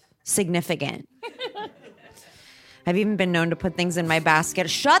 Significant. I've even been known to put things in my basket.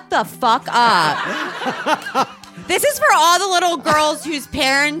 Shut the fuck up. This is for all the little girls whose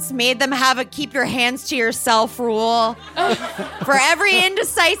parents made them have a keep your hands to yourself rule. For every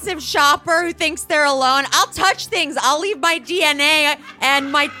indecisive shopper who thinks they're alone, I'll touch things. I'll leave my DNA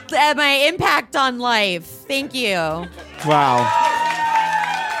and my impact on life. Thank you. Wow.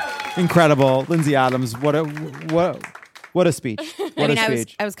 Incredible. Lindsay Adams, what a speech. What a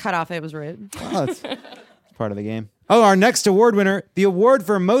speech. I was cut off. It was rude. Oh, that's part of the game. Oh, our next award winner, the award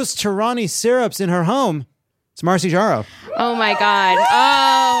for most Tirani syrups in her home. It's Marcy Jarreau. Oh my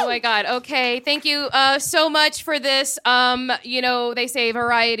God. Okay. Thank you so much for this. They say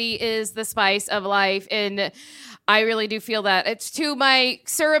variety is the spice of life, and I really do feel that. It's to my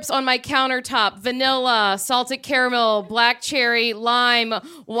syrups on my countertop: vanilla, salted caramel, black cherry, lime,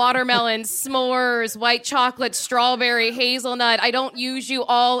 watermelon, s'mores, white chocolate, strawberry, hazelnut. I don't use you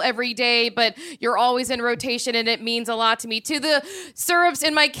all every day, but you're always in rotation, and it means a lot to me. To the syrups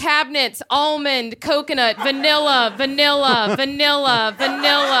in my cabinets: almond, coconut, vanilla, vanilla, vanilla,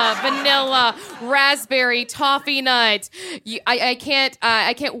 vanilla, vanilla, raspberry, toffee nut. I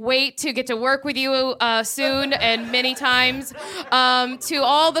can't wait to get to work with you soon and many times. To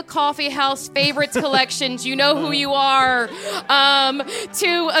all the coffee house favorites collections, you know who you are.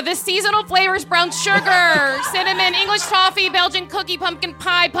 To the seasonal flavors: brown sugar, cinnamon, English toffee, Belgian cookie, pumpkin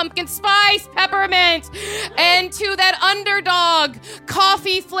pie, pumpkin spice, peppermint, and to that underdog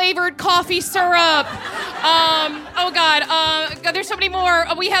coffee flavored coffee syrup. God, there's so many more.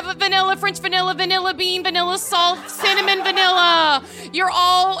 We have a vanilla, French vanilla, vanilla bean, vanilla salt, cinnamon vanilla. You're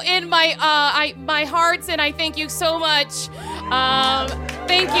all in my my hearts, and I thank you so much.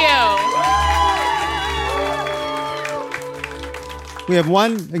 Thank you. We have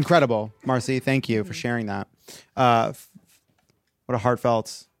one incredible, Marcy. Thank you for sharing that. What a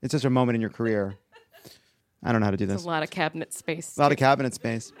heartfelt. It's such a moment in your career. I don't know how to do this. It's a lot of cabinet space. A lot of cabinet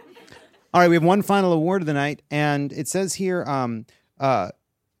space. All right, we have one final award of the night, and it says here,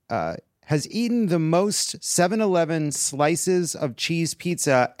 has eaten the most 7-Eleven slices of cheese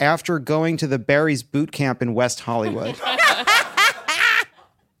pizza after going to the Barry's boot camp in West Hollywood.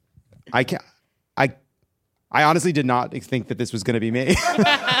 I honestly did not think that this was going to be me.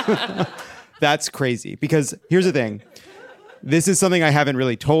 That's crazy, because here's the thing. This is something I haven't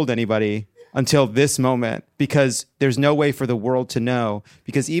really told anybody until this moment, because there's no way for the world to know,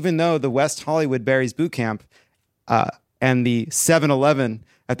 because even though the West Hollywood Barry's boot camp and the 7-Eleven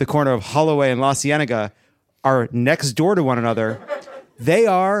at the corner of Holloway and La Cienega are next door to one another, they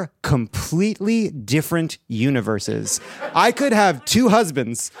are completely different universes. I could have two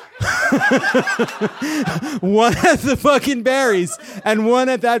husbands, one at the fucking Barry's and one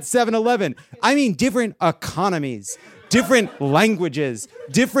at that 7-Eleven. I mean, different economies, different languages,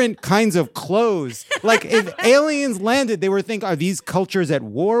 different kinds of clothes. Like, if aliens landed, they would think, are these cultures at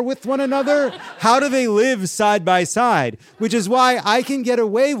war with one another? How do they live side by side? Which is why I can get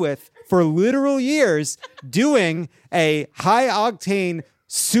away with, for literal years, doing a high-octane,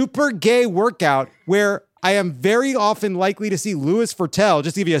 super gay workout where I am very often likely to see Louis Fertel,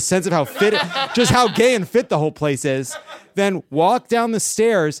 just to give you a sense of how fit, just how gay and fit the whole place is, then walk down the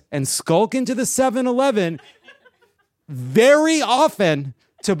stairs and skulk into the 7-Eleven very often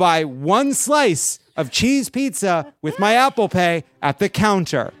to buy one slice of cheese pizza with my Apple Pay at the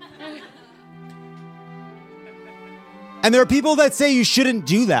counter. And there are people that say you shouldn't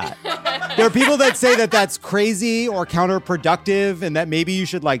do that. There are people that say that that's crazy or counterproductive, and that maybe you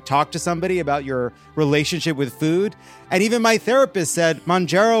should talk to somebody about your relationship with food. And even my therapist said,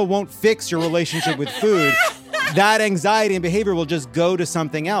 Manjaro won't fix your relationship with food. That anxiety and behavior will just go to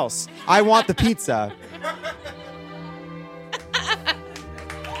something else. I want the pizza.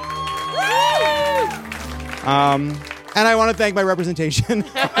 And I want to thank my representation.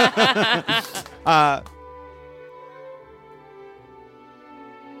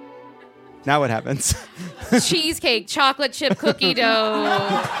 Now what happens? Cheesecake, chocolate chip cookie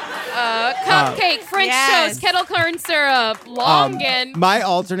dough, cupcake, French toast, kettle corn syrup, longan. My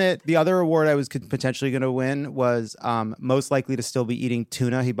alternate, the other award I was potentially going to win was most likely to still be eating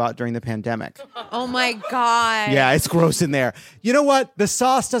tuna he bought during the pandemic. Oh my God. Yeah, it's gross in there. You know what? The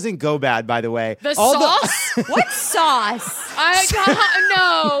sauce doesn't go bad, by the way. The sauce? What sauce?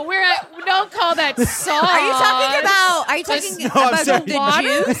 No, don't call that sauce. Are you talking about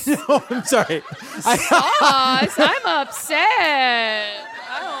the juice? No, I'm sorry. Sauce? I'm upset.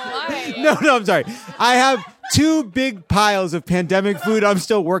 I don't like it. No, I'm sorry. I have two big piles of pandemic food I'm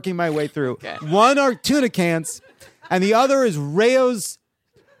still working my way through. Okay. One are tuna cans, and the other is Rayo's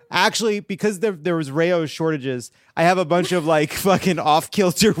Actually, because there was Rayo's shortages, I have a bunch of like fucking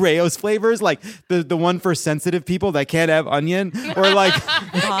off-kilter Rayo's flavors, like the one for sensitive people that can't have onion, or like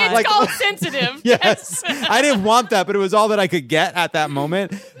It's called sensitive. Yes. I didn't want that, but it was all that I could get at that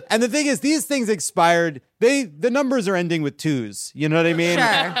moment. And the thing is, these things expired. The numbers are ending with 2s. You know what I mean?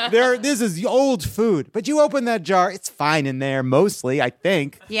 Sure. This is old food, but you open that jar, it's fine in there mostly, I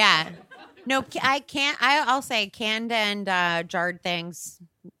think. Yeah. No, I can't. I'll say canned and jarred things.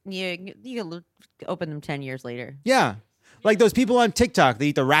 You open them 10 years later. Yeah. Like those people on TikTok that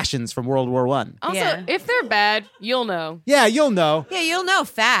eat the rations from World War I. Also, if they're bad, you'll know. Yeah, you'll know. Yeah, you'll know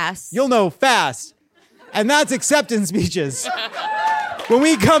fast. You'll know fast. And that's acceptance speeches. When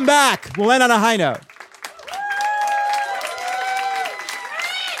we come back, we'll end on a high note.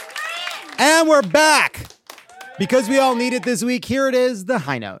 And we're back. Because we all need it this week, here it is, the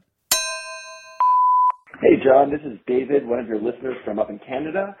high note. Hey, John, this is David, one of your listeners from up in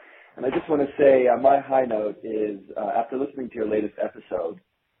Canada. And I just want to say my high note is, after listening to your latest episode,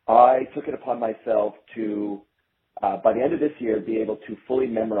 I took it upon myself to, by the end of this year, be able to fully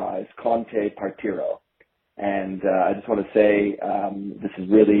memorize Conte Partiro. And I just want to say this has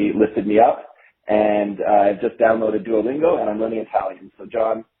really lifted me up. And I've just downloaded Duolingo, and I'm learning Italian. So,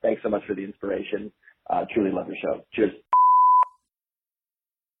 John, thanks so much for the inspiration. Truly love your show. Cheers.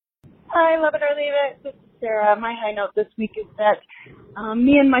 Hi, love it or leave it. This is Sarah. My high note this week is that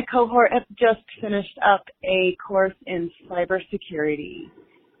me and my cohort have just finished up a course in cybersecurity.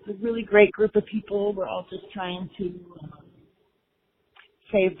 It's a really great group of people. We're all just trying to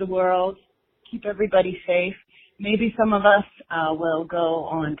save the world, keep everybody safe. Maybe some of us will go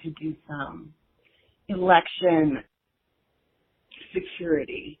on to do some election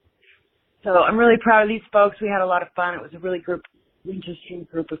security. So I'm really proud of these folks. We had a lot of fun. It was a really interesting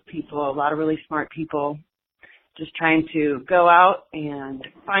group of people, a lot of really smart people, just trying to go out and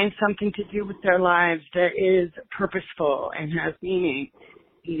find something to do with their lives that is purposeful and has meaning.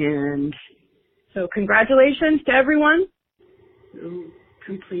 And so congratulations to everyone who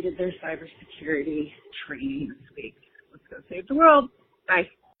completed their cybersecurity training this week. Let's go save the world. Bye.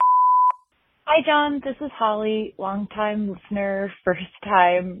 Hi, John. This is Holly, longtime listener, first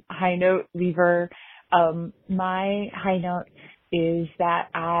time high note leaver. My high note is that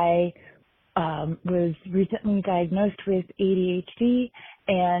I was recently diagnosed with ADHD,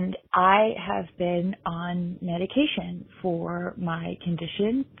 and I have been on medication for my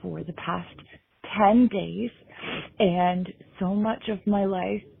condition for the past 10 days, and so much of my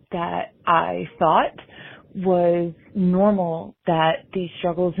life that I thought was normal, that these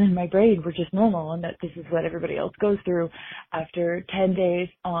struggles in my brain were just normal and that this is what everybody else goes through. After 10 days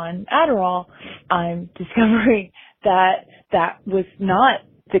on Adderall, I'm discovering that that was not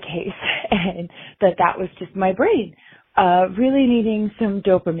the case and that was just my brain really needing some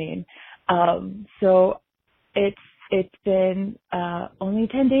dopamine. So it's been only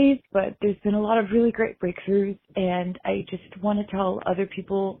 10 days, but there's been a lot of really great breakthroughs, and I just want to tell other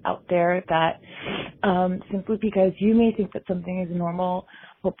people out there that simply because you may think that something is normal,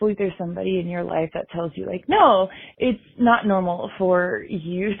 hopefully there's somebody in your life that tells you, like, no, it's not normal for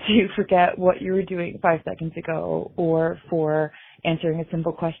you to forget what you were doing 5 seconds ago, or for answering a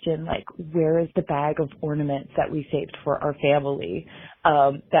simple question like, where is the bag of ornaments that we saved for our family?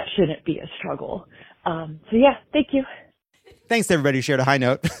 That shouldn't be a struggle. So yeah, thank you. Thanks to everybody who shared a high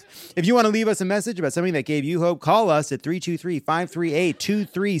note. If you want to leave us a message about something that gave you hope, call us at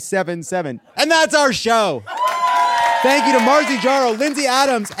 323-538-2377. And that's our show. Thank you to Marcy Jarreau, Lindsay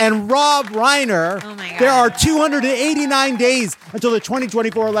Adams, and Rob Reiner. Oh my God. There are 289 days until the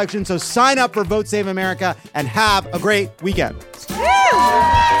 2024 election, so sign up for Vote Save America and have a great weekend.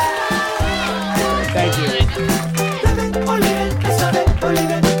 Thank you.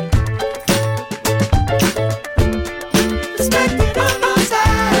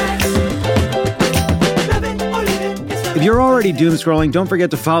 If you're already doom scrolling, don't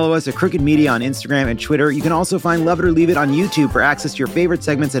forget to follow us at Crooked Media on Instagram and Twitter. You can also find Love It or Leave It on YouTube for access to your favorite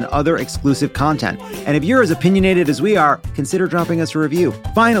segments and other exclusive content. And if you're as opinionated as we are, consider dropping us a review.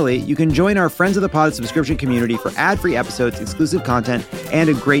 Finally, you can join our Friends of the Pod subscription community for ad-free episodes, exclusive content, and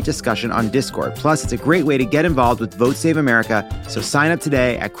a great discussion on Discord. Plus, it's a great way to get involved with Vote Save America, so sign up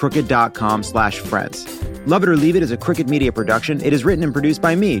today at crooked.com/friends. Love It or Leave It is a Crooked Media production. It is written and produced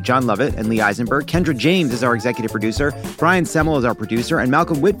by me, John Lovett, and Lee Eisenberg. Kendra James is our executive producer. Brian Semmel is our producer, and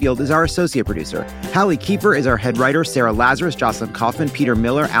Malcolm Whitfield is our associate producer. Hallie Kiefer is our head writer. Sarah Lazarus, Jocelyn Kaufman, Peter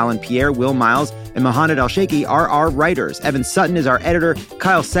Miller, Alan Pierre, Will Miles, and Mohanad Al-Sheikhi are our writers. Evan Sutton is our editor.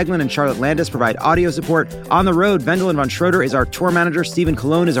 Kyle Seglin and Charlotte Landis provide audio support. On the road, Wendelin von Schroeder is our tour manager. Stephen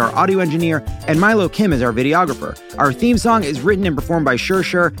Colon is our audio engineer. And Milo Kim is our videographer. Our theme song is written and performed by Sure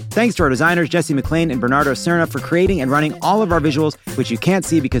Sure. Thanks to our designers, Jesse McLean and Bernardo Serna, for creating and running all of our visuals, which you can't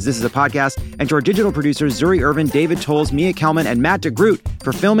see because this is a podcast, and to our digital producers, Zuri Irvin, David Tolles, Mia Kelman, and Matt DeGroot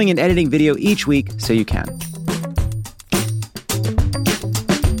for filming and editing video each week so you can.